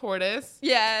little tortoise?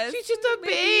 Yes. She's just a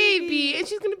baby. And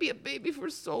she's going to be a baby for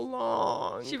so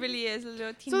long. She really is a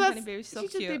little teeny tiny baby. So she's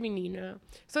cute. She's just baby Nina.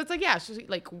 So it's like, yeah, she's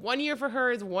like 1 year for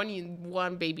her is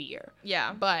one baby year.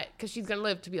 Yeah. But because she's going to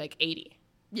live to be like 80.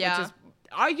 Yeah. Which is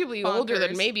arguably older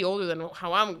than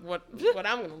how what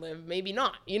I'm going to live. Maybe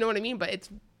not. You know what I mean? But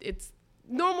it's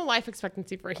normal life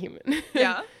expectancy for a human.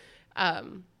 Yeah.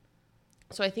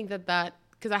 So I think that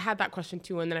because I had that question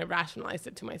too, and then I rationalized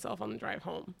it to myself on the drive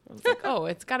home. I was like, oh,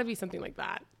 it's got to be something like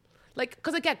that. Like,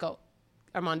 because a gecko,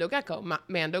 Armando Gecko,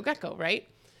 Mando Gecko, right?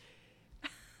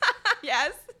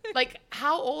 Yes. Like,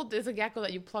 how old is a gecko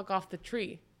that you pluck off the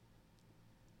tree?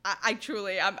 I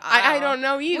truly, I don't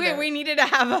know either. We needed to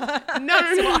have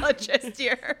a zoologist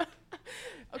here.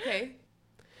 Okay.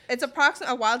 It's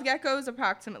a wild gecko is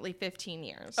approximately 15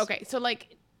 years. Okay, so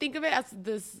like, think of it as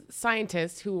this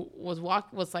scientist who was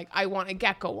like, I want a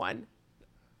gecko one.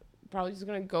 Probably just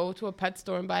gonna go to a pet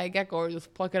store and buy a gecko or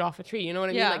just pluck it off a tree. You know what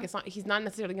I mean? Like he's not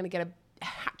necessarily gonna get a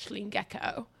hatchling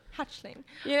gecko. Hatchling.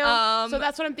 You know? So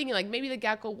that's what I'm thinking. Like maybe the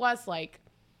gecko was like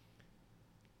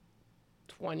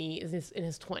 20, in his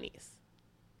 20s.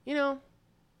 You know?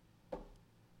 Or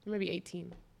maybe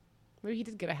 18. Maybe he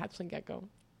did get a hatchling gecko.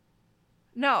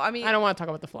 No, I mean, I don't want to talk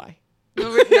about the Fly. No,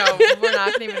 we're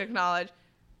not gonna even acknowledge.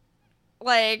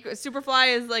 Like,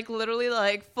 Superfly is, like, literally,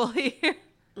 like, fully...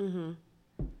 Mm-hmm.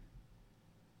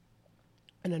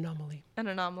 An anomaly.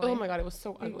 Oh, my God, it was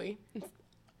so ugly.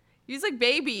 He's, like,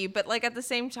 baby, but, like, at the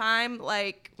same time,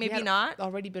 like, maybe not.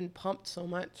 Already been pumped so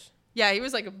much. Yeah, he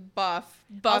was like a buff.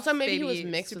 Also, maybe baby, he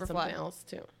was mixed with something else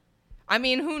too. I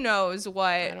mean, who knows what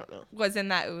I don't know. was in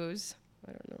that ooze?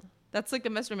 I don't know. That's like the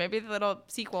mystery. Maybe the little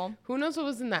sequel. Who knows what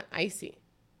was in that icy?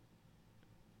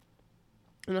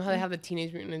 You know how they have the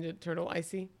Teenage Mutant Ninja Turtle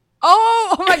icy?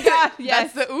 Oh my God!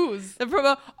 Yes, That's the ooze. the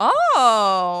promo.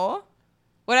 Oh,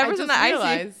 whatever's in the icy.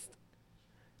 Realized.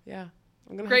 Yeah,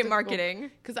 I'm gonna Great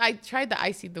marketing. Because I tried the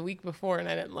icy the week before and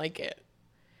I didn't like it.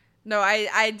 No,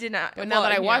 I did not. But now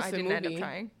that I watched I the didn't end up movie,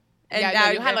 trying. And yeah,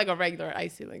 no, you had like a regular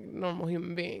icy, like normal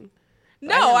human being. But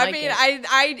No, I like mean,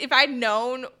 I if I'd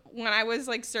known when I was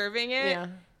like serving it,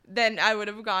 then I would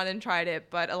have gone and tried it.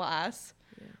 But alas.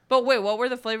 Yeah. But wait, what were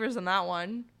the flavors in that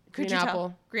one? Could green you apple.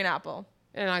 tell? Green apple.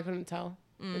 And I couldn't tell.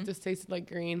 It just tasted like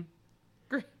green.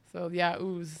 So yeah,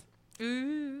 ooze.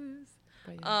 Ooze.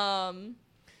 Yeah.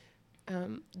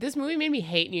 This movie made me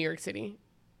hate New York City.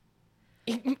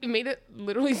 It made it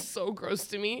literally so gross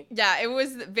to me. Yeah, it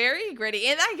was very gritty,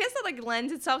 and I guess that like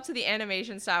lends itself to the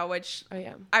animation style, which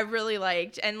I really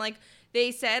liked. And like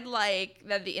they said, like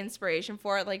that the inspiration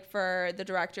for it, like for the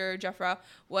director Jeff Rowe,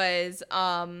 was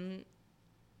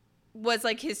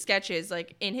like his sketches,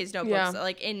 like in his notebooks,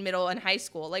 like in middle and high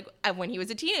school, like when he was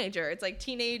a teenager. It's like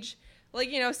teenage, like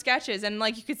sketches, and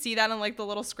like you could see that in like the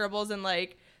little scribbles and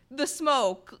like the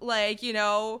smoke, like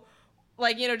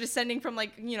descending from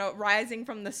like rising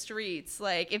from the streets.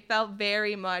 Like it felt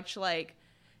very much like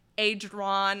a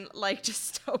drawn like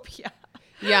dystopia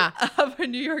of a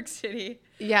New York City.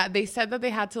 Yeah, they said that they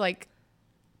had to like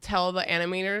tell the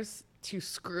animators to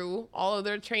screw all of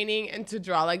their training and to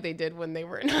draw like they did when they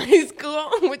were in high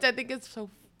school, which I think is so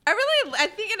I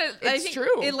think it's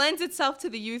true. It lends itself to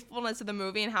the youthfulness of the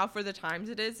movie and how for the times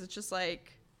it is. It's just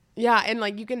like and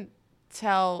like you can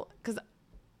tell because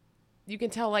you can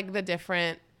tell like the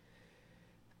different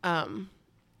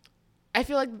I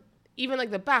feel like even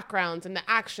like the backgrounds and the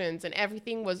actions and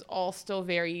everything was all still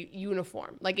very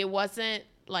uniform. Like it wasn't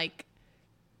like,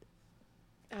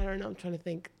 I don't know, I'm trying to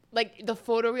think. Like the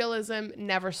photorealism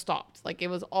never stopped. Like it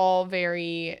was all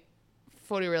very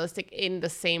photorealistic in the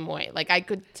same way. Like I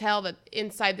could tell that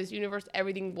inside this universe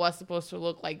everything was supposed to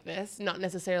look like this, not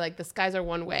necessarily like the skies are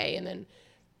one way and then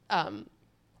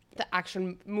the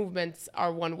action movements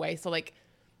are one way. So like,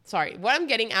 sorry, what I'm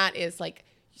getting at is like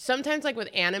sometimes like with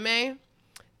anime,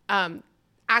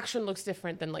 action looks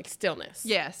different than like stillness.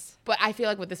 Yes. But I feel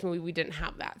like with this movie we didn't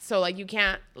have that. So like you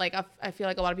can't like I feel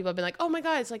like a lot of people have been like, oh my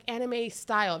God, it's like anime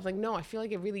style. It's like no, I feel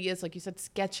like it really is like you said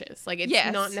sketches. Like it's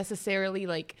not necessarily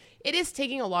like it is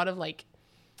taking a lot of like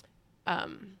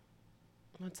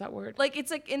what's that word? Like it's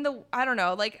like in the I don't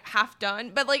know, like half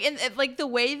done, but like in like the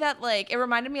way that like it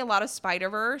reminded me a lot of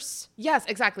Spider-Verse. Yes,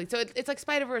 exactly. So it's like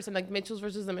Spider-Verse and like Mitchell's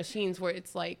versus the Machines, where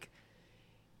it's like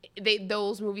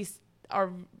those movies are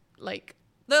like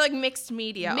they're like mixed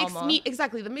media.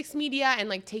 Exactly, the mixed media and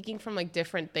like taking from like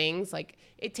different things. Like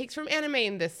it takes from anime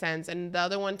in this sense, and the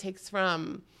other one takes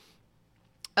from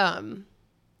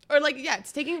or like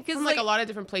it's taking from like a lot of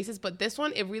different places. But this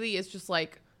one, it really is just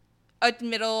like a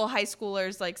middle high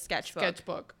schooler's like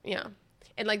sketchbook. Yeah.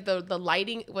 And like the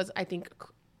lighting was, I think,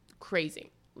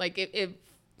 crazy. Like it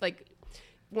like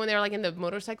when they're like in the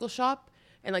motorcycle shop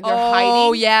and like they're hiding.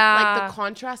 Oh yeah. Like the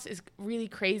contrast is really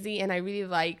crazy, and I really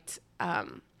liked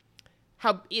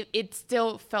how it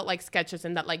still felt like sketches,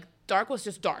 and that like dark was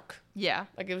just dark. Yeah.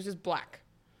 Like it was just black.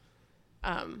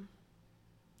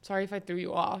 Sorry if I threw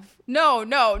you off. No.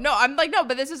 I'm like, no,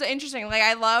 but this is interesting. Like,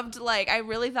 I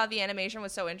really thought the animation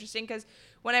was so interesting because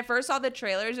when I first saw the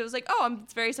trailers, it was like, oh,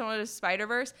 it's very similar to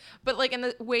Spider-Verse. But, like, in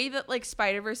the way that, like,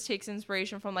 Spider-Verse takes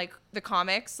inspiration from, like, the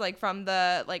comics, like, from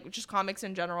the, like, just comics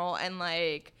in general and,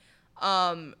 like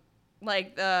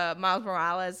the Miles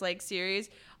Morales, like,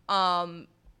 series,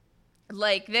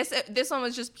 like, this one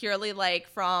was just purely, like,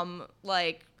 from,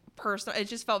 like, personal. It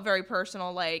just felt very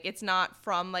personal. Like, it's not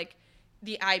from, like,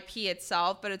 the IP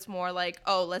itself, but it's more like,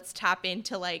 oh, let's tap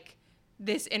into like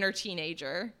this inner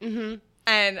teenager. Mm-hmm.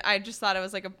 And I just thought it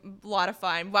was like a lot of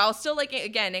fun while still like,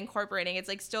 again, incorporating. It's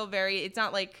like still very, it's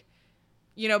not like,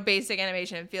 basic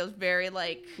animation. It feels very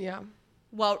like,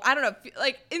 well, I don't know,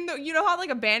 like in the, how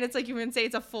like a band, it's like you can say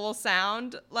it's a full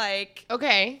sound, like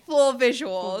full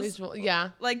visuals. Yeah.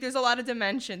 Like there's a lot of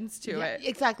dimensions to it.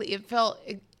 Exactly.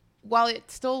 While it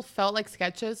still felt like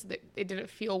sketches, it didn't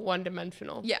feel one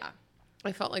dimensional. Yeah.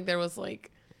 I felt like there was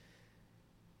like,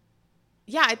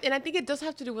 and I think it does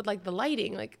have to do with like the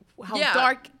lighting, like how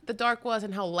dark the dark was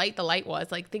and how light the light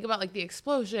was. Like think about like the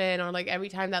explosion or like every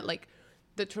time that like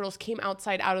the turtles came out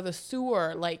of the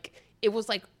sewer, like it was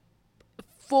like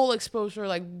full exposure,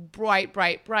 like bright.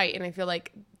 And I feel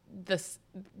like this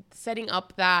setting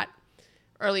up that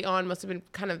early on must have been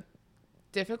kind of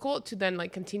difficult to then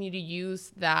like continue to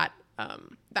use that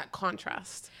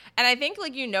contrast. And I think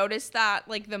like you notice that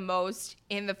like the most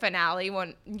in the finale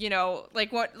when, you know,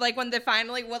 like what, like when they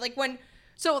finally, what, like when,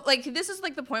 so like this is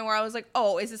like the point where I was like,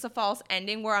 oh, is this a false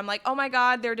ending? Where I'm like, oh my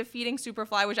God, they're defeating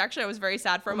Superfly, which actually I was very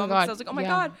sad for a moment because I was like, oh my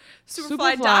God,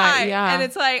 Superfly died. Yeah. And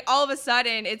it's like all of a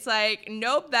sudden it's like,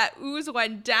 nope, that ooze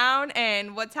went down,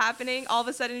 and what's happening? All of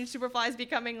a sudden Superfly is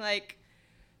becoming like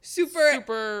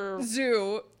super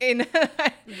zoo in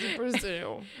super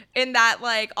zoo in that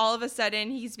like all of a sudden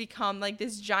he's become like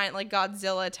this giant like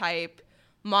Godzilla type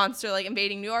monster like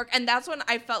invading New York. And that's when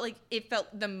I felt like it felt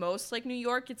the most like New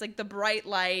York. It's like the bright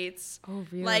lights,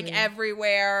 really? Like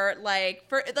everywhere, like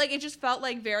for like it just felt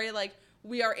like very like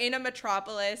we are in a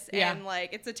metropolis and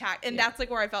like it's attacked. And that's like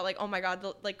where I felt like, oh my God,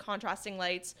 the like contrasting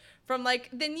lights from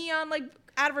like the neon like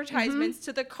advertisements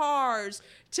to the cars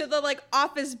to the like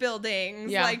office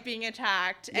buildings like being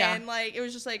attacked and like it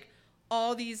was just like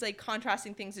all these like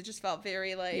contrasting things. It just felt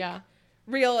very like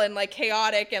real and like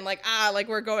chaotic and like like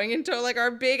we're going into like our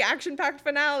big action-packed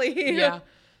finale.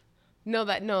 No,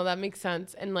 that makes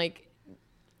sense. And like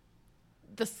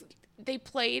this, they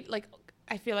played like,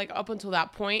 I feel like up until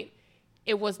that point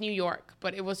it was New York,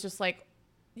 but it was just like,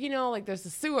 you know, like there's the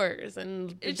sewers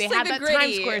and they had that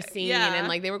Times Square scene and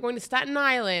like they were going to Staten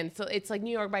Island. So it's like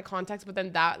New York by context, but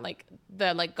then that like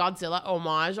the like Godzilla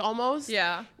homage almost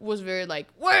was very like,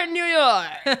 we're in New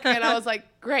York. And I was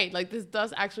like, great. Like this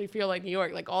does actually feel like New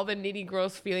York. Like all the nitty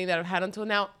gross feeling that I've had until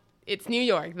now, it's New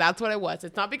York. That's what it was.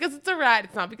 It's not because it's a rat.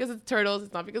 It's not because it's turtles.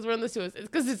 It's not because we're in the sewers. It's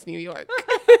because it's New York.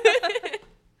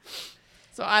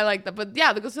 So I like that. But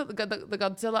yeah, the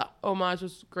Godzilla homage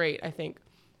was great, I think.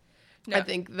 No. I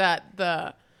think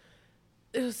that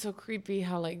it was so creepy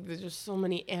how like there's just so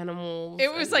many animals.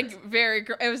 It was like very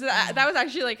it was that was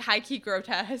actually like high key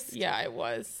grotesque. Yeah, it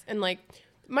was. And like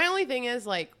my only thing is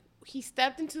like he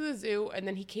stepped into the zoo and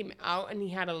then he came out and he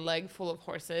had a leg full of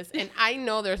horses, and I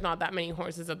know there's not that many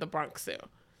horses at the Bronx Zoo.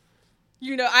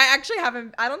 You know, I actually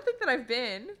haven't. I don't think that I've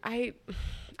been. I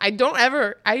don't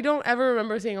ever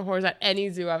remember seeing a horse at any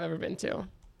zoo I've ever been to.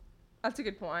 That's a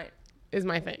good point. Is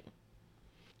my thing.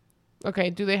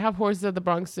 Okay, do they have horses at the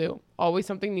Bronx Zoo? Always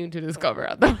something new to discover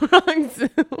at the Bronx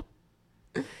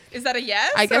Zoo. Is that a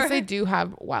yes? I guess they do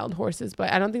have wild horses,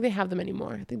 but I don't think they have them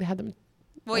anymore. I think they had them.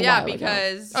 Well, yeah,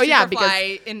 because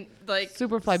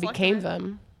Superfly became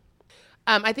them.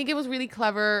 I think it was really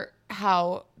clever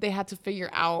how they had to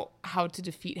figure out how to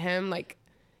defeat him. Like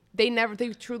they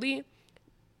truly,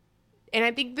 and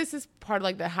I think this is part of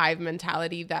like the hive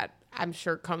mentality that I'm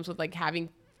sure comes with like having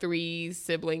 3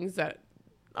 siblings that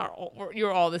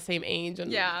you're all the same age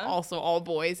and also all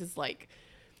boys. Is like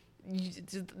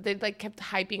they like kept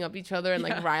hyping up each other and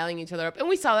like riling each other up, and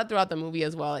we saw that throughout the movie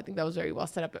as well. I think that was very well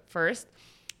set up at first,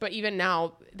 but even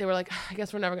now they were like, I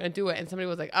guess we're never gonna do it, and somebody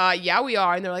was like, yeah we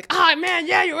are, and they're like, man,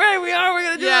 yeah, you're right, we are, we're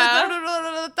gonna do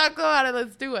it, talk about it,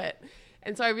 let's do it.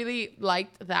 And so I really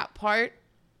liked that part.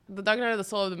 The Dark Night of the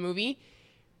Soul of the movie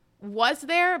was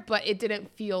there, but it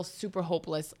didn't feel super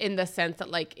hopeless in the sense that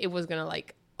like it was gonna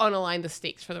like unalign the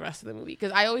stakes for the rest of the movie,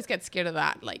 because I always get scared of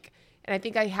that. Like, and I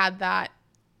think I had that.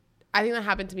 I think that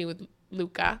happened to me with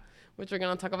Luca, which we're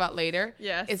gonna talk about later.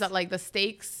 Yes, is that like the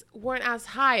stakes weren't as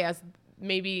high as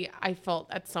maybe I felt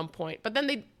at some point, but then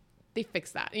they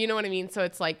fixed that. You know what I mean? So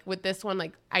it's like with this one,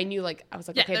 like I knew, like I was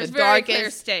like, okay, the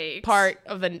darkest part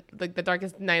of the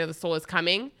darkest night of the soul is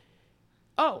coming.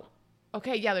 Oh,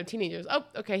 okay, yeah, they're teenagers. Oh,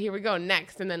 okay, here we go,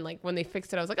 next. And then like when they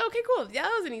fixed it, I was like, okay, cool, yeah,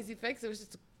 that was an easy fix. It was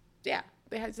just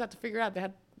they just had to figure it out. They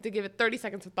had to give it 30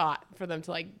 seconds of thought for them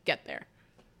to like get there.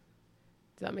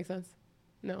 Does that make sense?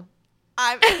 No.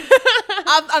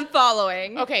 I'm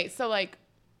following. Okay, so like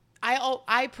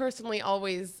I personally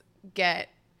always get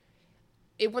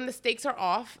it when the stakes are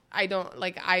off.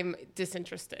 I'm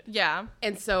disinterested. Yeah.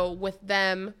 And so with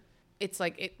them, it's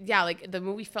like like the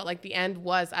movie felt like the end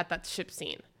was at that ship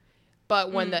scene.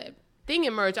 But when the thing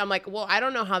emerged, I'm like, well, I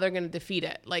don't know how they're going to defeat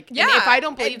it. Like, and if I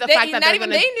don't believe the fact that they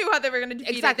knew how they were going to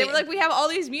defeat it. They were like, we have all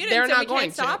these mutants and we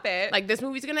can't stop it. Like, this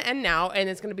movie's going to end now, and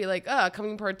it's going to be like,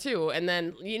 coming part 2. And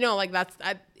then, you know, like that's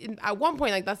at one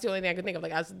point, like that's the only thing I could think of.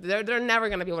 Like, they're never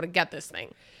going to be able to get this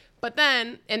thing. But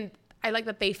then, and I like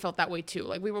that they felt that way too.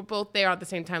 Like, we were both there at the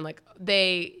same time. Like,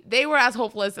 they were as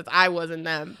hopeless as I was in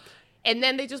them. And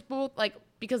then they just both, like,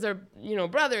 because they're, you know,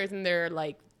 brothers and they're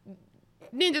like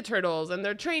Ninja Turtles and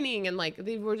they're training, and like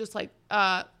they were just like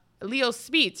Leo's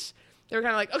speech, they were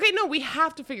kind of like, okay, no, we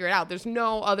have to figure it out. There's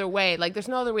no other way. Like, there's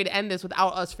no other way to end this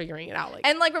without us figuring it out. Like,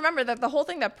 and like, remember that the whole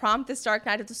thing that prompted this Dark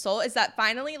Night of the Soul is that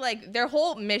finally, like, their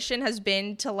whole mission has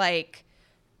been to like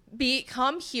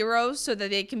become heroes so that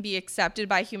they can be accepted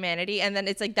by humanity. And then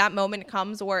it's like that moment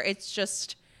comes where it's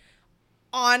just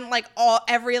on like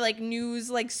every like news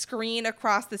like screen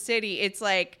across the city. It's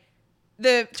like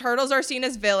the turtles are seen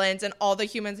as villains and all the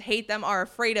humans hate them, are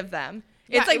afraid of them.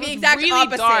 It's like the exact really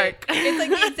opposite. Dark. It's like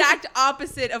the exact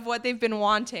opposite of what they've been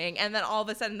wanting. And then all of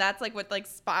a sudden that's like what like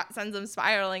sends them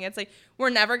spiraling. It's like, we're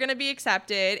never going to be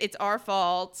accepted. It's our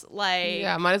fault. Like,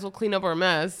 yeah, might as well clean up our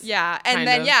mess. Yeah. And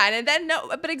then no,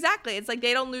 but exactly. It's like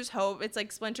they don't lose hope. It's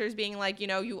like Splinter's being like, you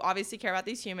know, you obviously care about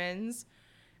these humans.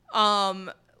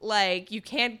 Like you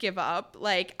can't give up.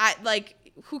 Like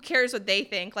who cares what they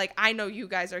think? Like, I know you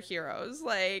guys are heroes.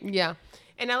 Like, yeah.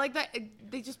 And I like that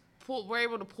they just were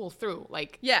able to pull through.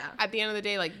 Like, yeah, at the end of the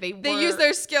day, like they use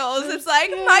their skills. It's like,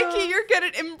 Mikey, you're good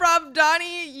at improv.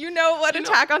 Donnie, you know what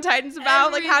Attack on Titan's about.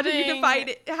 Everything. Like, how do you defeat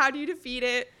it? How do you defeat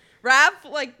it? Raph,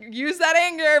 like, use that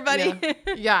anger, buddy.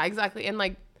 Yeah, exactly. And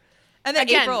like, and then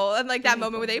again, April, and like that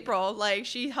moment with April, like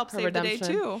she helped save redemption. The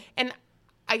day too. And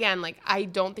again, like, I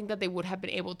don't think that they would have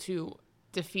been able to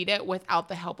defeat it without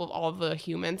the help of all the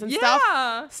humans and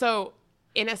stuff. So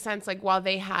in a sense, like, while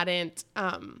they hadn't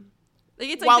like,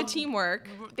 it's like the teamwork,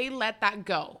 they let that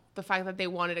go. The fact that they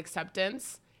wanted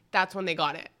acceptance, that's when they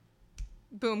got it.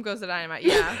 Boom goes the dynamite.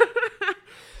 Yeah.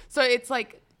 So it's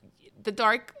like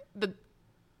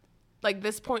like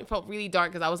this point felt really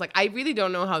dark because I was like, I really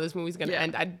don't know how this movie's gonna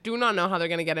end. I do not know how they're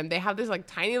gonna get him. They have this like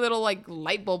tiny little like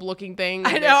light bulb looking thing.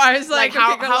 I know. I was like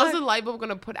how is the light bulb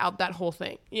gonna put out that whole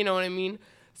thing? You know what I mean?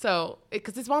 So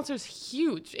because this monster's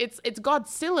huge. It's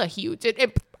Godzilla huge.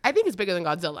 I think it's bigger than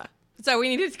Godzilla. So we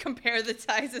needed to compare the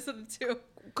sizes of the two.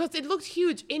 Because it looks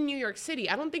huge in New York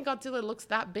City. I don't think Godzilla looks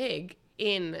that big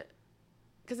in...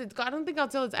 Because I don't think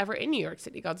Godzilla's ever in New York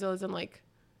City. Godzilla's in, like,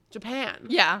 Japan.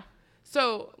 Yeah.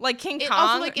 So... Like King Kong?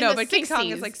 Also, like, no, but 60s, King Kong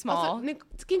is, like, small. Also,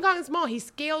 King Kong is small. He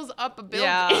scales up a building.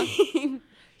 Yeah.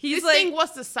 This like, thing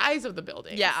was the size of the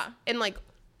building. Yeah. And, like,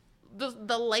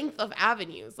 the length of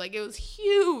avenues. Like, it was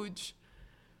huge.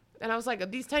 And I was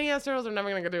like, these tiny-ass turtles are never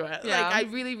going to do it. Yeah. Like, I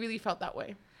really, really felt that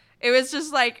way. It was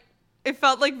just like, it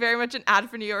felt like very much an ad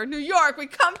for New York. New York, we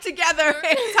come together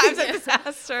in times of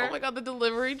disaster. Oh my God, the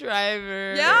delivery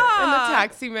driver. Yeah. And the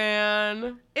taxi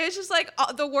man. It was just like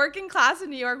the working class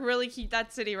in New York really keep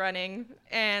that city running.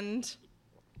 And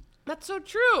that's so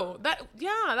true. That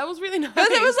was really nice. Because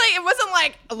it wasn't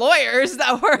like lawyers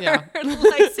that were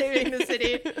like saving the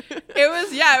city. It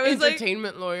was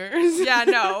entertainment lawyers. Yeah,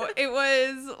 no. It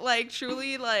was like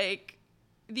truly like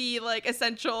the like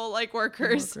essential like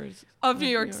workers of New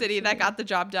York City that got the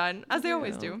job done, as they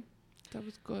always do. That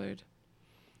was good.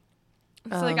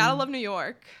 So they gotta love New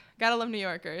York. Gotta love New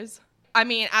Yorkers. I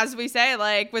mean, as we say,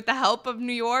 like with the help of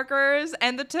New Yorkers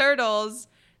and the turtles,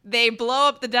 they blow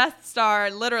up the Death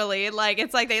Star, literally. Like,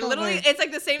 it's like they it's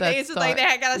like the same thing. It's just like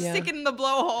they gotta stick it in the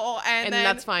blowhole and then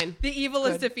that's fine. The evil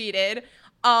is defeated.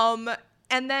 And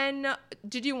then,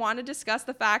 did you want to discuss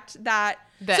the fact that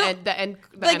the end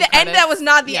that was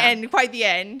not the end, quite the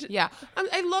end. Yeah,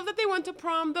 I love that they went to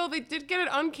prom though. They did get it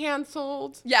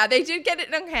uncanceled. Yeah, they did get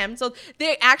it uncanceled.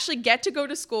 They actually get to go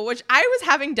to school, which I was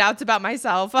having doubts about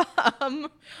myself.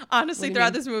 Honestly,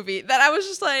 throughout this movie, that I was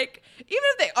just like, even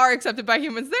if they are accepted by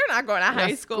humans, they're not going to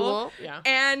high school. Yeah.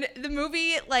 And the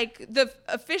movie, like the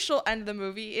official end of the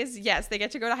movie is yes, they get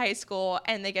to go to high school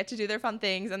and they get to do their fun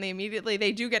things, and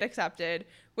they do get accepted.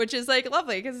 Which is like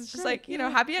lovely because it's just like, you know,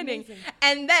 happy ending. Amazing.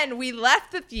 And then we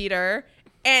left the theater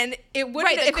and it wouldn't.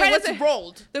 Right, the credits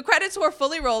rolled. The credits were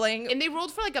fully rolling. And they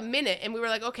rolled for like a minute and we were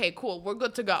like, okay, cool, we're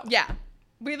good to go. Yeah.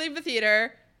 We leave the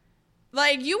theater.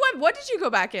 Like, you went, what did you go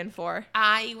back in for?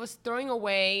 I was throwing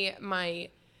away my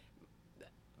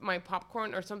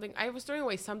popcorn or something. I was throwing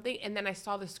away something, and then I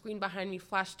saw the screen behind me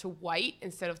flash to white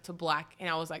instead of to black, and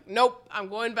I was like, nope, I'm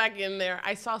going back in there.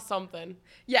 I saw something.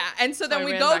 Yeah, and so then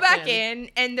we go back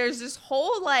in, and there's this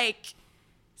whole, like,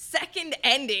 second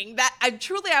ending that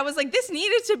I was like, this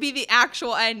needed to be the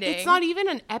actual ending. It's not even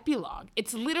an epilogue.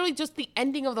 It's literally just the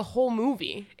ending of the whole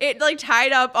movie. It, like,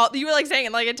 tied up all, you were, like, saying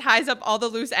it, like, it ties up all the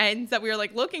loose ends that we were,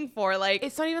 like, looking for. Like,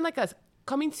 it's not even like a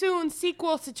coming soon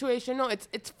sequel situation. No,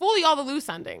 it's fully all the loose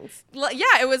endings.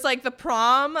 Yeah, it was like the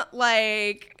prom,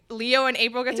 like Leo and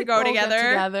April get to go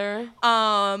together.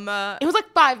 It was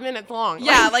like 5 minutes long.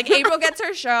 Yeah, like April gets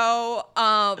her show.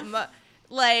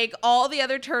 Like all the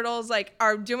other turtles like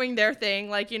are doing their thing.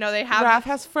 Like, you know, they have Raph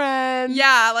has friends.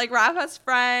 Yeah, like Raph has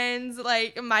friends.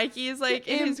 Like Mikey's like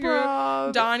in his group.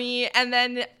 Donnie, and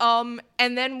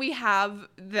then we have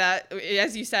the,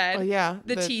 as you said,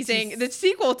 the teasing, the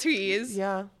sequel tease.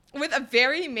 Yeah. with a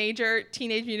very major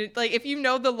Teenage Mutant, like if you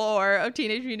know the lore of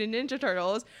Teenage Mutant Ninja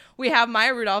Turtles, we have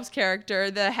Maya Rudolph's character,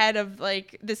 the head of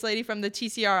like this lady from the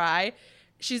TCRI.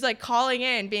 She's like calling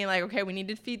in, being like, okay, we need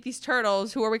to feed these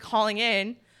turtles. Who are we calling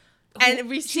in? And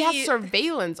we see she has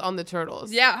surveillance on the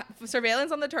turtles. Yeah,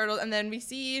 surveillance on the turtles. And then we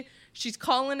see she's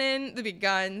calling in the big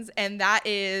guns, and that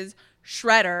is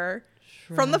Shredder.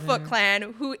 From the Foot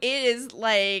Clan, who is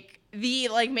like the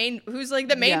like main, who's like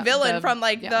the main villain from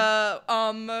like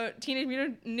the Teenage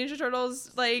Mutant Ninja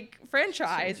Turtles like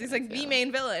franchise. He's like the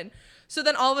main villain. So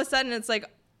then all of a sudden it's like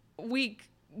we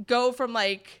go from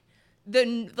like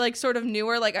the like sort of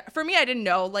newer, like for me, I didn't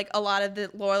know like a lot of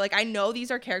the lore. Like I know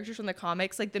these are characters from the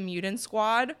comics, like the Mutant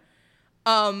Squad,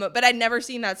 but I'd never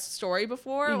seen that story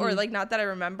before, or like not that I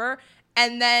remember.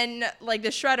 And then, like, the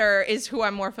Shredder is who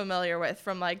I'm more familiar with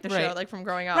from, like, the show, like, from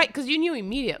growing up. Right, because you knew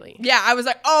immediately. Yeah, I was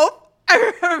like, oh. I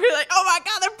remember being like, oh, my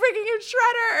God, they're bringing in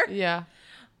Shredder. Yeah.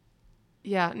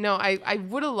 Yeah, no, I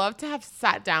would have loved to have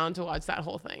sat down to watch that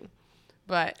whole thing.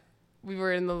 But we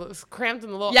were cramped in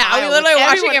the little aisle. Yeah, we literally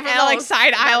watching it from the, like,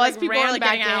 side aisle as people were, like,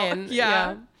 getting out.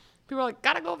 Yeah. People were like,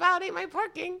 gotta go validate my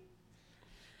parking.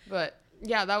 But...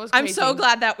 yeah, that was crazy. I'm so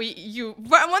glad that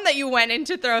one that you went in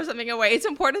to throw something away. It's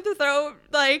important to throw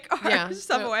like our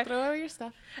stuff away. Throw your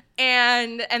stuff.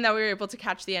 And that we were able to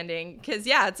catch the ending because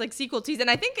it's like sequel tease,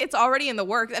 and I think it's already in the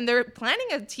works, and they're planning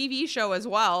a TV show as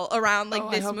well around like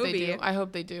this movie. I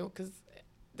hope they do because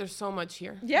there's so much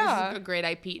here. Yeah, this is a great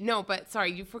IP. No, but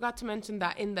sorry, you forgot to mention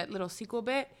that in that little sequel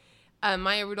bit.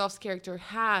 Maya Rudolph's character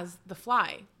has the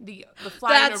fly. The fly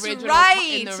That's in the original.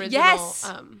 right. In the original,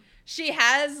 yes. She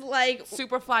has like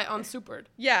Superfly on Supered.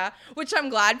 Yeah, which I'm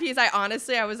glad because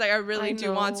I was like, I really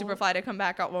do want Superfly to come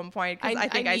back at one point because I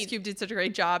think Ice Cube did such a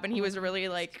great job, and he was really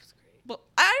like, well,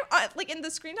 I like in the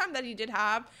screen time that he did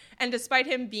have, and despite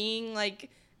him being like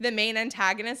the main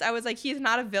antagonist, I was like, he's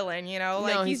not a villain, you know,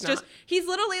 like he's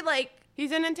literally like.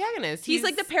 He's an antagonist. He's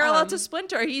like the parallel to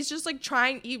Splinter. He's just like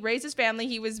he raised his family.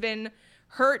 He was been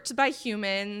hurt by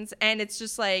humans, and it's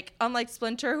just like, unlike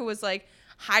Splinter, who was like,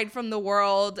 hide from the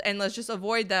world and let's just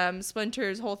avoid them.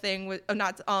 Splinter's whole thing was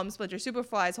Splinter,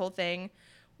 Superfly's whole thing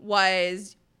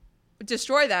was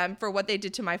destroy them for what they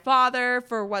did to my father,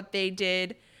 for what they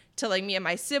did to like me and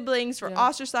my siblings, for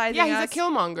ostracizing us. Yeah, he's a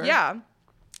Killmonger. Yeah.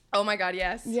 Oh my God,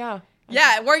 yes. Yeah.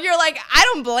 Yeah, where you're like, I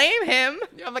don't blame him.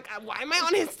 I'm like, why am I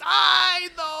on his side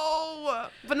though?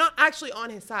 But not actually on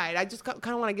his side. I just kind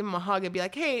of want to give him a hug and be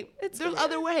like, hey, there's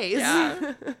other ways.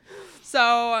 Yeah.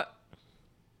 So.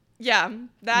 Yeah,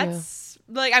 that's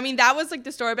like, I mean, that was like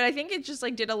the story, but I think it just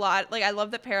like did a lot. Like, I love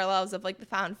the parallels of like the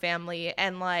found family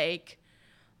and like,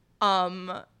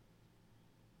 and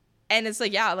it's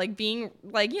like, yeah, like being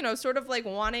like, you know, sort of like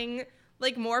wanting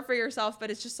like more for yourself, but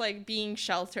it's just like being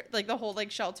sheltered, like the whole like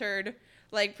sheltered,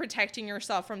 like protecting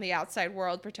yourself from the outside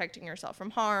world, protecting yourself from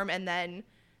harm. And then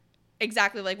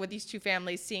exactly like with these two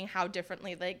families, seeing how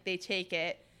differently like they take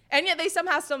it. And yet they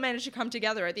somehow still managed to come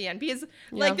together at the end because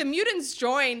like the other mutants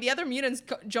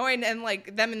joined and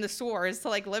like them in the sewers to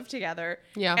like live together.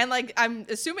 Yeah. And like, I'm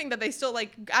assuming that they still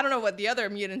like, I don't know what the other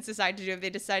mutants decide to do, if they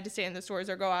decide to stay in the sewers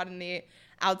or go out in the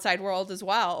outside world as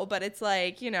well. But it's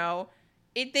like, you know,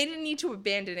 they didn't need to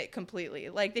abandon it completely.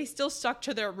 Like they still stuck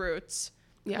to their roots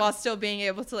while still being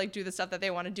able to like do the stuff that they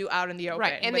want to do out in the open.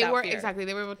 Right. And they were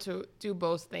able to do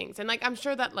both things. And like, I'm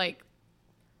sure that like,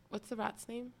 what's the rat's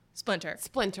name? Splinter.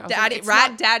 Daddy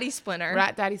Splinter.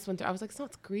 Rat Daddy Splinter. I was like, it's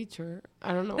not Screecher.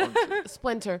 I don't know.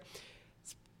 Splinter.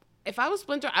 If I was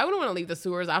Splinter, I wouldn't want to leave the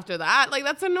sewers after that. Like,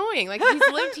 that's annoying. Like, he's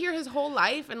lived here his whole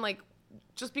life. And, like,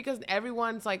 just because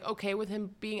everyone's, like, okay with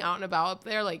him being out and about up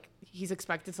there, like, he's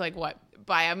expected to, like, what?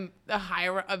 Buy a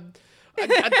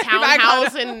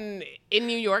townhouse in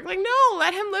New York. Like, no,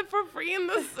 let him live for free in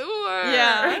the sewer.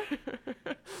 Yeah.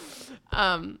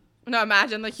 No,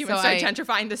 imagine the humans start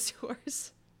gentrifying the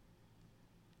sewers.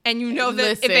 And you know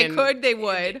that if they could, they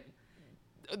would.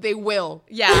 They will.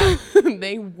 Yeah.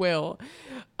 They will.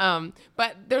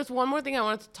 But there's one more thing I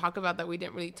wanted to talk about that we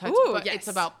didn't really touch. But it's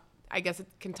about, I guess it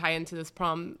can tie into this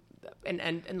prom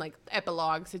and like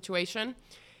epilogue situation,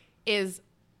 is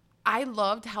I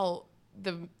loved how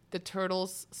the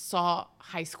Turtles saw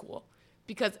high school.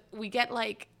 Because we get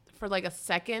like, for like a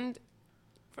second,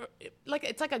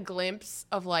 it's like a glimpse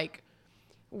of like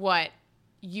what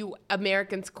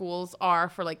American schools are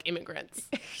for like immigrants.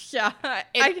 Yeah.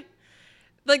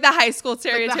 Like the high school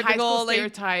stereotypical. Like the high school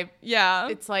stereotype. Yeah.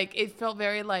 It's like, it felt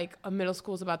very like a middle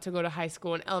school is about to go to high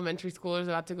school and elementary school is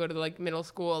about to go to like middle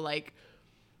school. Like,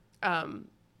 and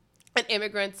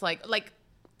immigrants like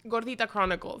Gordita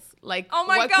Chronicles. Like, oh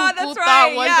my what God, Cuckoo that's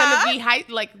right. was Yeah. gonna be high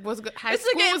school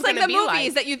It's was like gonna the be movies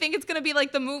like. that you think it's gonna be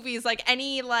like the movies, like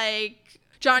any like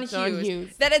John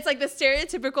Hughes. That it's like the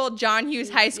stereotypical John Hughes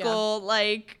high school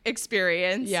like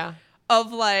experience. Yeah.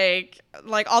 Of like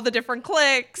all the different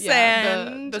cliques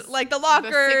and like the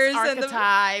lockers the and the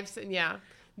archetypes and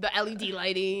the LED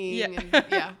lighting.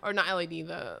 Yeah. Or not LED,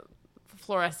 the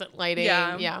fluorescent lighting.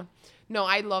 Yeah. No,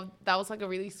 I love that. Was like a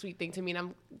really sweet thing to me, and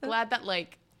I'm glad that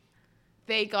like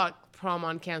they got prom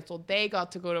on canceled. They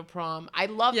got to go to prom. I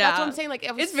love that's what I'm saying. Like,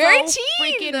 I was very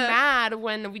freaking mad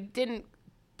when we didn't.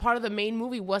 Part of the main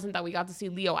movie wasn't that we got to see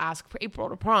Leo ask for April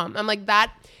to prom. I'm like,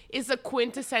 that is a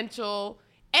quintessential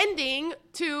ending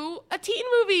to a teen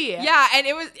movie. Yeah, and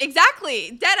it was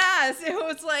exactly dead ass. It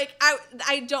was like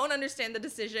I don't understand the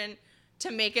decision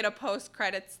to make it a post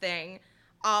credits thing.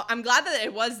 I'm glad that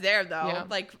it was there though. Yeah.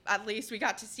 Like at least we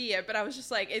got to see it. But I was just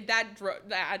like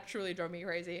that truly drove me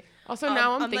crazy. Also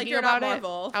now I'm thinking about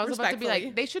Marvel, it. I was about to be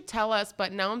like, they should tell us,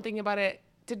 but now I'm thinking about it.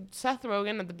 Did Seth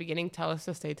Rogen at the beginning tell us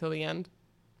to stay till the end?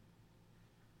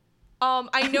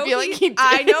 I know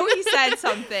I know he said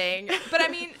something, but I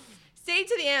mean, stay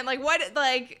to the end. Like what?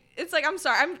 Like it's like I'm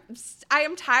sorry. I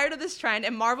am tired of this trend,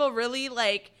 and Marvel really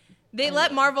like they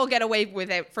let Marvel get away with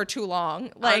it for too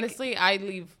long. Like honestly, I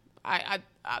leave. I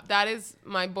that is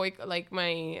my boy. Like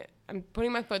I'm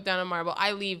putting my foot down on Marvel.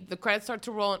 I leave. The credits start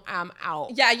to roll, and I'm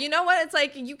out. Yeah, you know what? It's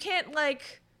like you can't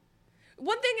like.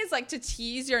 One thing is like to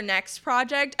tease your next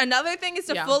project. Another thing is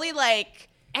to fully like.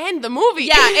 End the movie.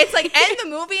 Yeah, it's like end the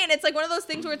movie, and it's like one of those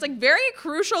things where it's like very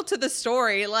crucial to the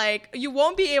story. Like you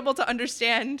won't be able to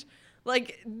understand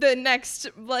like the next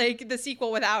like the sequel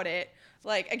without it.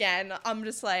 Like again, I'm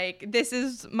just like this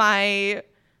is my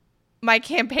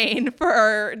campaign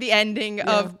for the ending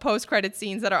of post-credit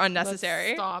scenes that are unnecessary.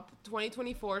 Let's stop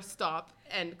 2024. Stop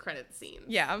end credit scenes.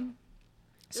 Yeah.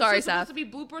 Sorry, Seth. Supposed to be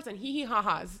bloopers and hee hee ha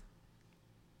ha's.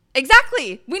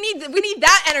 Exactly. We need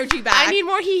that energy back. I need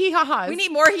more hee hee ha ha's. We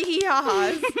need more hee hee ha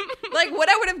ha's. Like what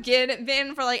I would have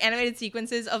given for like animated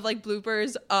sequences of like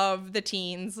bloopers of the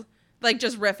teens, like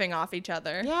just riffing off each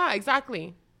other. Yeah,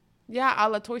 exactly. Yeah, a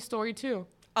la Toy Story 2.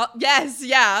 Yes,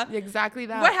 yeah. Exactly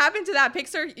that. What happened to that?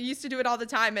 Pixar used to do it all the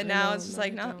time, and now it's just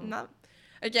like not.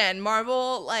 Again,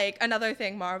 Marvel. Like another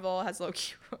thing, Marvel has low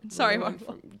key ruined. Sorry,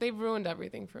 Marvel. They've ruined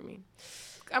everything for me.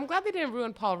 I'm glad they didn't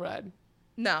ruin Paul Rudd.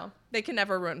 No, they can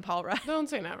never ruin Paul Rudd. Don't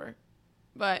say never.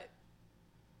 But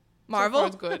Marvel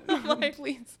is good. Like,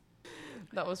 please.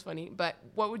 That was funny. But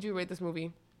what would you rate this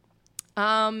movie?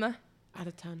 Out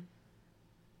of 10.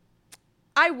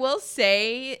 I will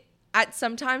say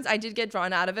sometimes I did get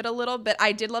drawn out of it a little, but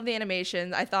I did love the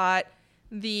animations. I thought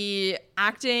the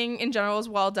acting in general was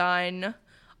well done.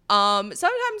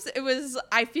 Sometimes it was,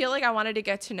 I feel like I wanted to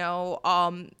get to know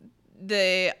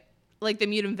the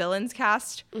Mutant Villains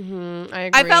cast. Mm-hmm, I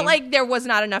agree. I felt like there was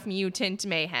not enough mutant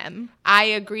mayhem. I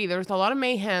agree. There was a lot of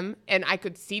mayhem, and I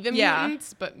could see the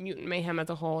mutants, but mutant mayhem as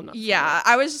a whole. Not so much.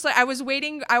 I was just like, I was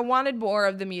waiting. I wanted more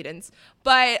of the mutants,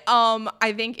 but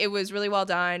I think it was really well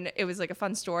done. It was like a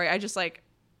fun story. I just like,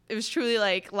 it was truly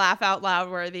like laugh out loud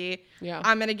worthy. Yeah,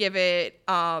 I'm gonna give it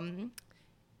 8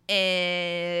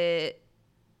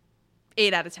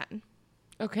 out of 10.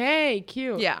 Okay,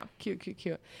 cute. Yeah,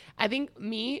 cute. I think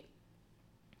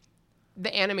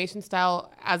the animation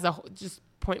style as a whole, just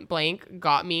point blank,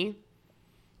 got me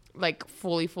like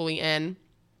fully in.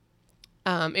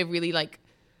 It really like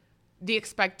the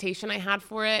expectation I had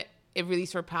for it really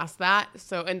surpassed that.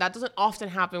 So, and that doesn't often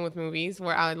happen with movies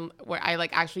where I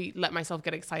like actually let myself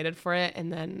get excited for it,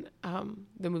 and then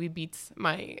the movie beats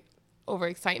my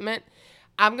overexcitement.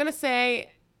 I'm gonna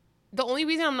say the only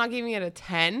reason I'm not giving it a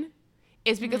 10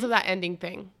 is because of that ending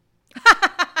thing.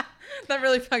 That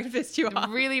really fucking pissed you off.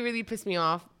 Really, really pissed me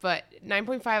off. But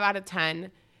 9.5 out of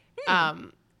 10.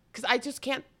 Because I just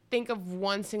can't think of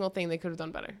one single thing they could have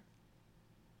done better.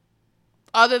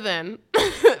 Other than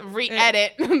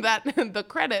re-edit the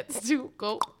credits to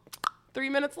go 3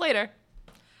 minutes later.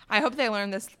 I hope they learn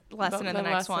this lesson in the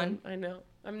next one. I know.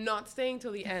 I'm not staying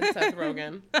till the end, Seth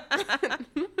Rogen.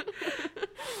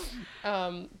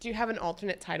 Do you have an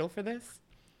alternate title for this?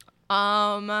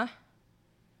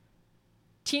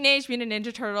 Teenage Mutant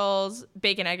Ninja Turtles,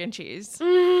 Bacon, Egg, and Cheese.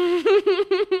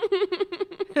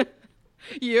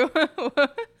 You?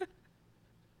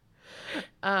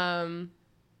 I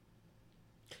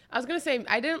was gonna say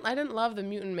I didn't love the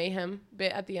Mutant Mayhem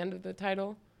bit at the end of the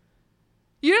title.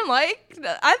 You didn't like?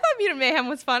 I thought Mutant Mayhem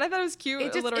was fun. I thought it was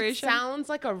cute. Alliteration. It sounds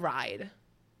like a ride.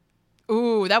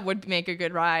 Ooh, that would make a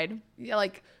good ride. Yeah,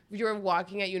 like you're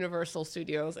walking at Universal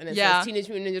Studios and it Yeah. says Teenage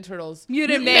Mutant Ninja Turtles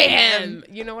Mutant Mayhem.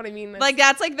 You know what I mean? Like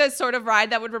that's like the sort of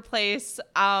ride that would replace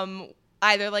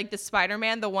either like the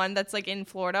Spider-Man, the one that's like in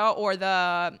Florida, or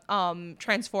the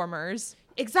Transformers.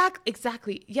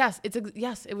 Exactly. Yes,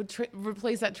 it would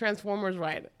replace that Transformers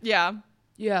ride. Yeah.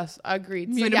 Yes, agreed.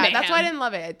 So Mutant yeah, Mayhem. that's why I didn't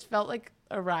love it. It felt like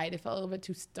a ride. It felt a little bit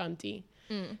too stunty.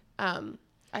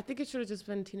 I think it should have just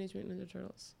been Teenage Mutant Ninja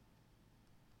Turtles.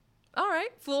 All right,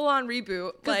 full on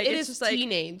reboot. Like it it's is just like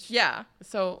teenage. Yeah.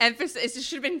 So Emphasis. It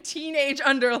should have been teenage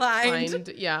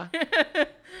underlined. Yeah.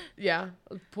 Yeah.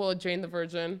 Pull a Jane the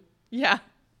Virgin. Yeah.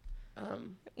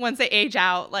 Once they age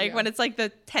out, like Yeah. when it's like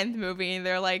the 10th movie, and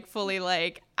they're like fully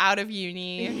like out of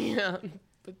uni. Yeah.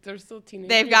 But they're still teenage.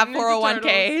 They've got Mutant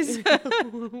Ninja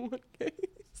 401ks.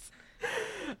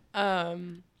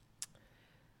 401ks.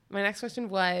 My next question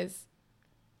was,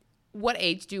 what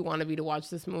age do you want to be to watch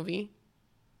this movie?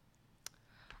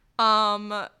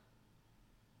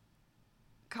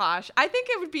 Gosh, I think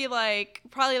it would be like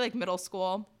probably like middle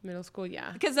school. Middle school,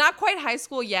 yeah. Because not quite high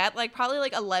school yet, like probably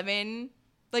like 11,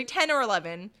 like 10 or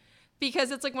 11.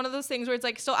 Because it's like one of those things where it's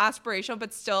like still aspirational,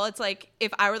 but still it's like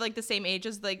if I were like the same age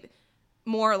as like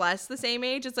more or less the same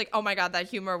age, it's like, oh my God, that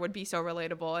humor would be so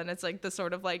relatable. And it's like the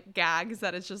sort of like gags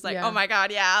that it's just like, Yeah. oh my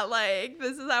God, yeah, like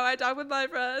this is how I talk with my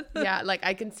friends. Yeah, like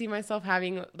I can see myself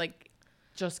having like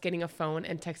just getting a phone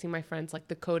and texting my friends like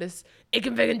the code is egg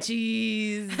and bacon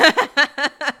cheese. Let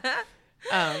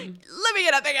me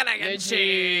get a bacon, egg, and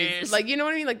cheese. Like, you know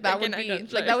what I mean? Like that Bacon, would egg, be and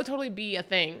like cheese. that would totally be a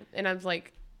thing. And I was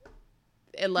like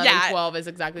 11, Yeah. 12 is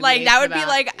exactly Like the age that for would be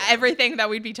like everything that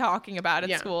we'd be talking about at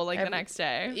Yeah. school like the next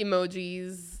day.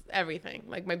 Emojis, everything.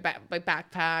 Like my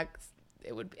backpacks.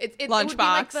 It would it would be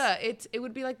Lunchbox. like it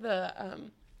would be like the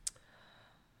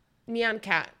neon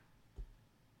cat.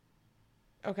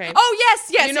 Okay. Oh yes,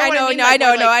 You know I what I know, mean? no, Like, I know,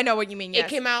 where, no, like, I know what you mean. Yes. It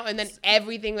came out and then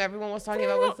everyone was talking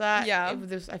about was that. Yeah.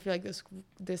 I feel like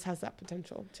this has that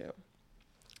potential too.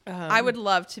 I would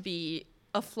love to be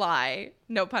a fly,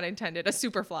 no pun intended, a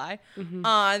super fly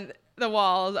on the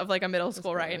walls of like a middle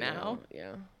school right now.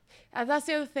 Yeah. And that's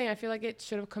the other thing. I feel like it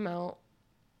should have come out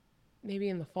maybe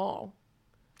in the fall.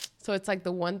 So it's like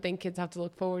the one thing kids have to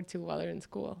look forward to while they're in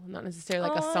school, not necessarily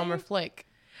like a summer flick.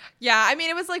 Yeah, I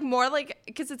mean, it was like more like,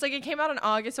 because it's like it came out in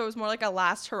August, so it was more like a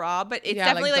last hurrah. But it's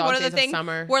definitely like like one of dog the days things of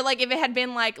summer. where like if it had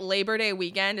been like Labor Day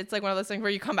weekend, it's like one of those things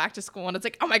where you come back to school and it's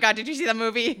like, oh my God, did you see that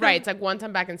movie? Right. It's like one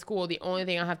time back in school, the only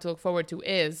thing I have to look forward to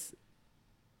is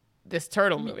this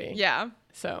turtle movie. Yeah.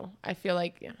 So I feel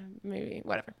like, yeah, maybe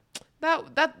whatever.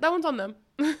 That one's on them.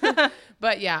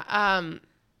 But yeah,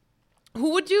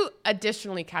 who would you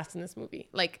additionally cast in this movie?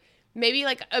 Like maybe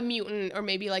like a mutant, or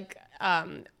maybe like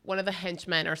one of the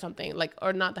henchmen or something, like,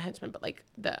 or not the henchmen, but like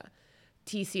the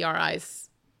TCRI's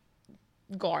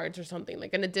guards or something,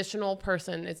 like an additional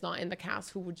person is not in the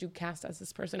cast. Who would you cast as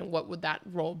this person, and what would that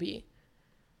role be?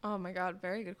 Oh my God,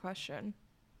 very good question.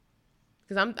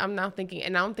 Because I'm now thinking,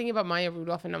 and now I'm thinking about Maya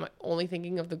Rudolph, and I'm only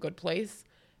thinking of The Good Place,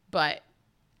 but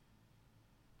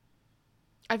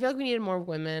I feel like we needed more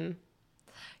women.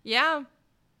 Yeah.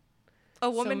 A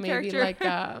woman so maybe character. like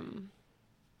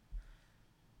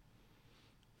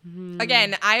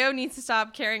Again, Io needs to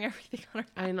stop carrying everything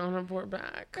on her poor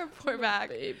back. her poor back.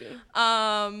 Baby.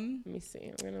 Let Let me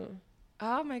see. I'm gonna.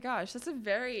 Oh my gosh, that's a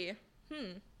very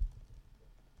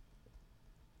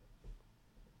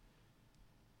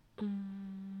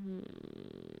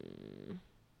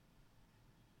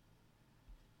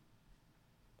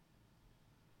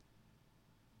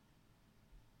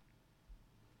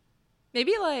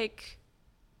maybe like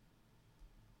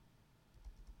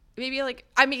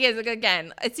I mean, like,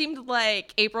 again, it seemed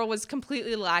like April was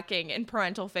completely lacking in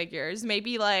parental figures.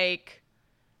 Maybe like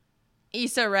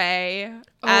Issa Rae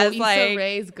as Issa like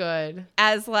Rae's good.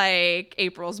 as like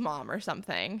April's mom or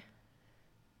something.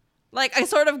 Like a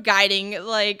sort of guiding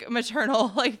like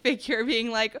maternal like figure,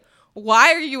 being like,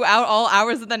 why are you out all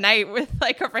hours of the night with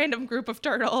like a random group of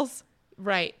turtles?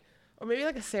 Right. Or maybe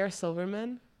like a Sarah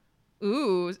Silverman.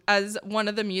 Ooh, as one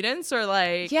of the mutants, or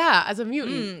like Yeah, as a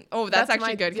mutant. oh, that's actually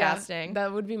my- good yeah, casting.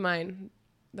 That would be mine.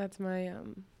 That's my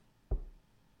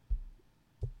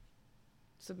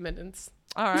submittance.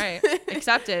 All right,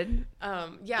 accepted.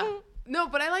 Yeah. No,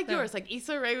 but I like yours. Like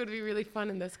Issa Rae would be really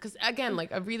fun in this because again, like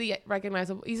a really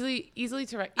recognizable, easily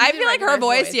to recognize. I feel like her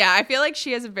voice. Yeah, I feel like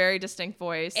she has a very distinct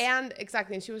voice. And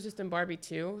exactly, and she was just in Barbie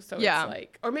too, so Yeah. it's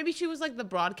like, or maybe she was like the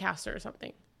broadcaster or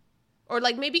something, or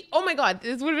like maybe. Oh my God,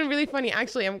 this would have been really funny.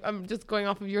 Actually, I'm just going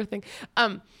off of your thing.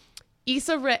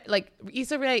 Issa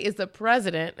Rae is the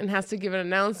president and has to give an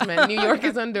announcement. New York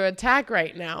is under attack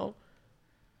right now.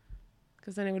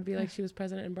 Because then it would be like she was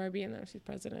president in Barbie and now she's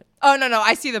president. Oh, no.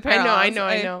 I see the parallels.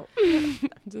 I know. I'm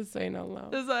just saying out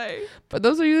loud. It's like, but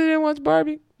those of you that didn't watch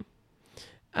Barbie.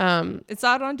 it's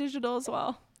out on digital as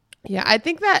well. Yeah, I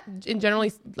think that generally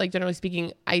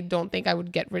speaking, I don't think I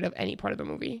would get rid of any part of the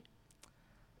movie.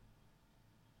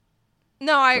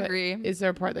 No, I agree. Is there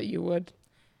a part that you would?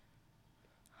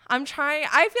 I'm trying.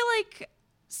 I feel like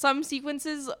some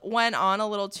sequences went on a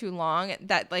little too long,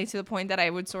 that like to the point that I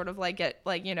would sort of like get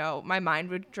like, you know, my mind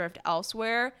would drift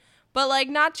elsewhere, but like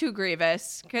not too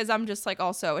grievous because I'm just like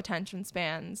also attention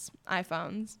spans,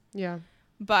 iPhones. Yeah.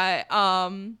 But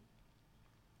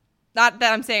not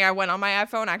that I'm saying I went on my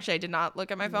iPhone. Actually, I did not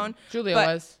look at my phone. Julia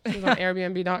was. She was on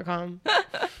Airbnb.com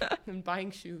and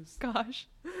buying shoes. Gosh.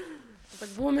 It's like,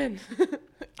 woman.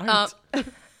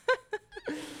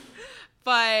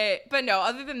 But no,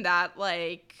 other than that,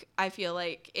 like I feel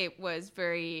like it was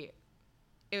very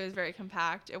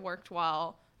compact. It worked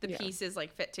well. The pieces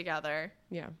like fit together.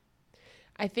 Yeah.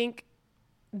 I think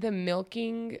the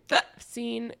milking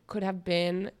scene could have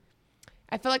been,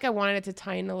 I feel like I wanted it to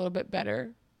tie in a little bit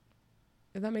better.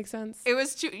 If that makes sense. It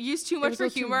was used too much for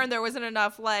humor and there wasn't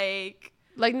enough like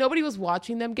nobody was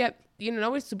watching them get,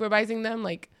 nobody supervising them.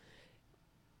 Like,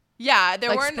 yeah,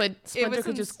 there weren't. Splinter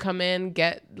could just come in,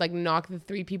 knock the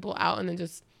 3 people out, and then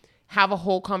just have a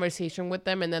whole conversation with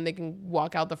them, and then they can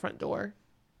walk out the front door.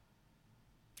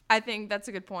 I think that's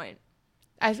a good point.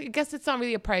 I guess it's not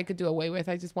really a part I could do away with.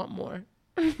 I just want more.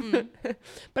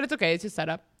 But it's okay. It's just set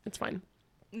up. It's fine.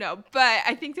 No, but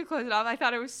I think to close it off, I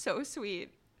thought it was so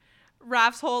sweet.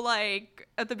 Raph's whole like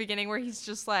at the beginning where he's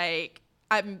just like,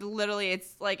 I'm literally,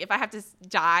 it's like if I have to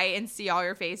die and see all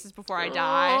your faces before I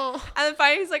die. And then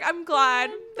finally he's like, I'm glad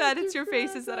that it's your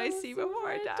faces that I see before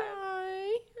I die.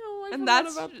 Oh, I and forgot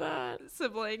that's about that.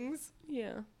 Siblings.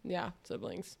 Yeah,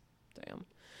 siblings. Damn.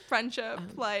 Friendship,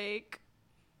 like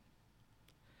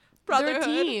brotherhood.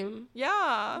 They're a team.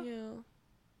 Yeah.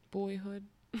 Boyhood.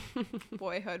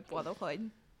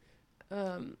 Brotherhood.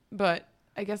 But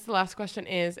I guess the last question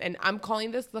is, and I'm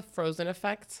calling this the Frozen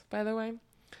effect, by the way.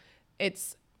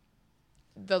 It's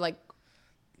the like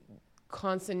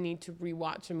constant need to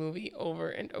rewatch a movie over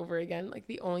and over again. Like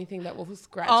the only thing that will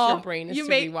scratch your brain is to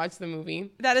rewatch the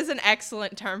movie. That is an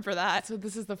excellent term for that. So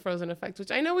this is the Frozen effect,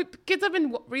 which I know kids have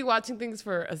been rewatching things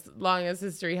for as long as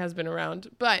history has been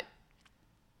around. But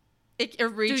it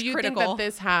reached do you critical. think that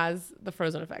this has the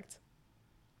Frozen effect?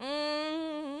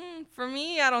 For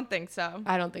me, I don't think so.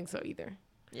 I don't think so either.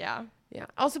 Yeah.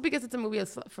 Also because it's a movie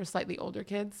for slightly older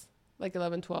kids. Like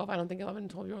 11, 12. I don't think 11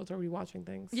 and 12-year-olds are rewatching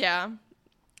things. Yeah.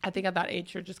 I think at that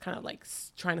age, you're just kind of like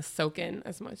trying to soak in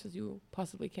as much as you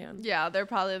possibly can. Yeah, they're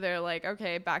like,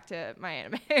 okay, back to my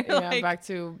anime. Back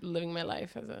to living my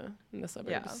life in the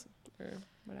suburbs or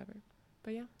whatever.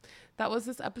 But yeah, that was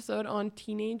this episode on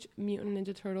Teenage Mutant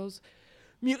Ninja Turtles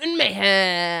Mutant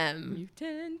Mayhem.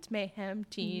 Mutant Mayhem,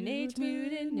 Teenage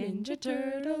Mutant Ninja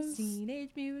Turtles. Teenage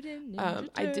Mutant Ninja Turtles.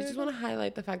 I did just want to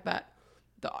highlight the fact that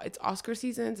it's Oscar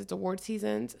seasons, it's award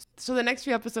seasons. So the next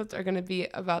few episodes are going to be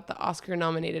about the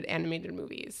Oscar-nominated animated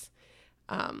movies,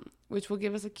 which will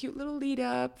give us a cute little lead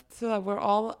up so that we're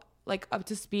all like up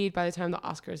to speed by the time the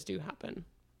Oscars do happen.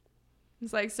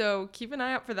 It's like, so keep an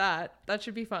eye out for that. That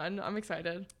should be fun. I'm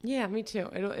excited. Yeah, me too.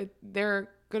 They're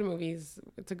good movies.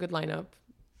 It's a good lineup.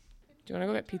 Do you want to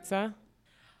go get pizza?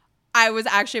 I was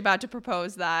actually about to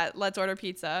propose that. Let's order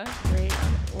pizza. Great.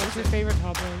 What's your favorite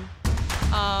topping?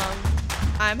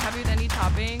 I'm happy with any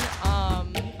topping. I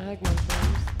like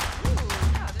mushrooms.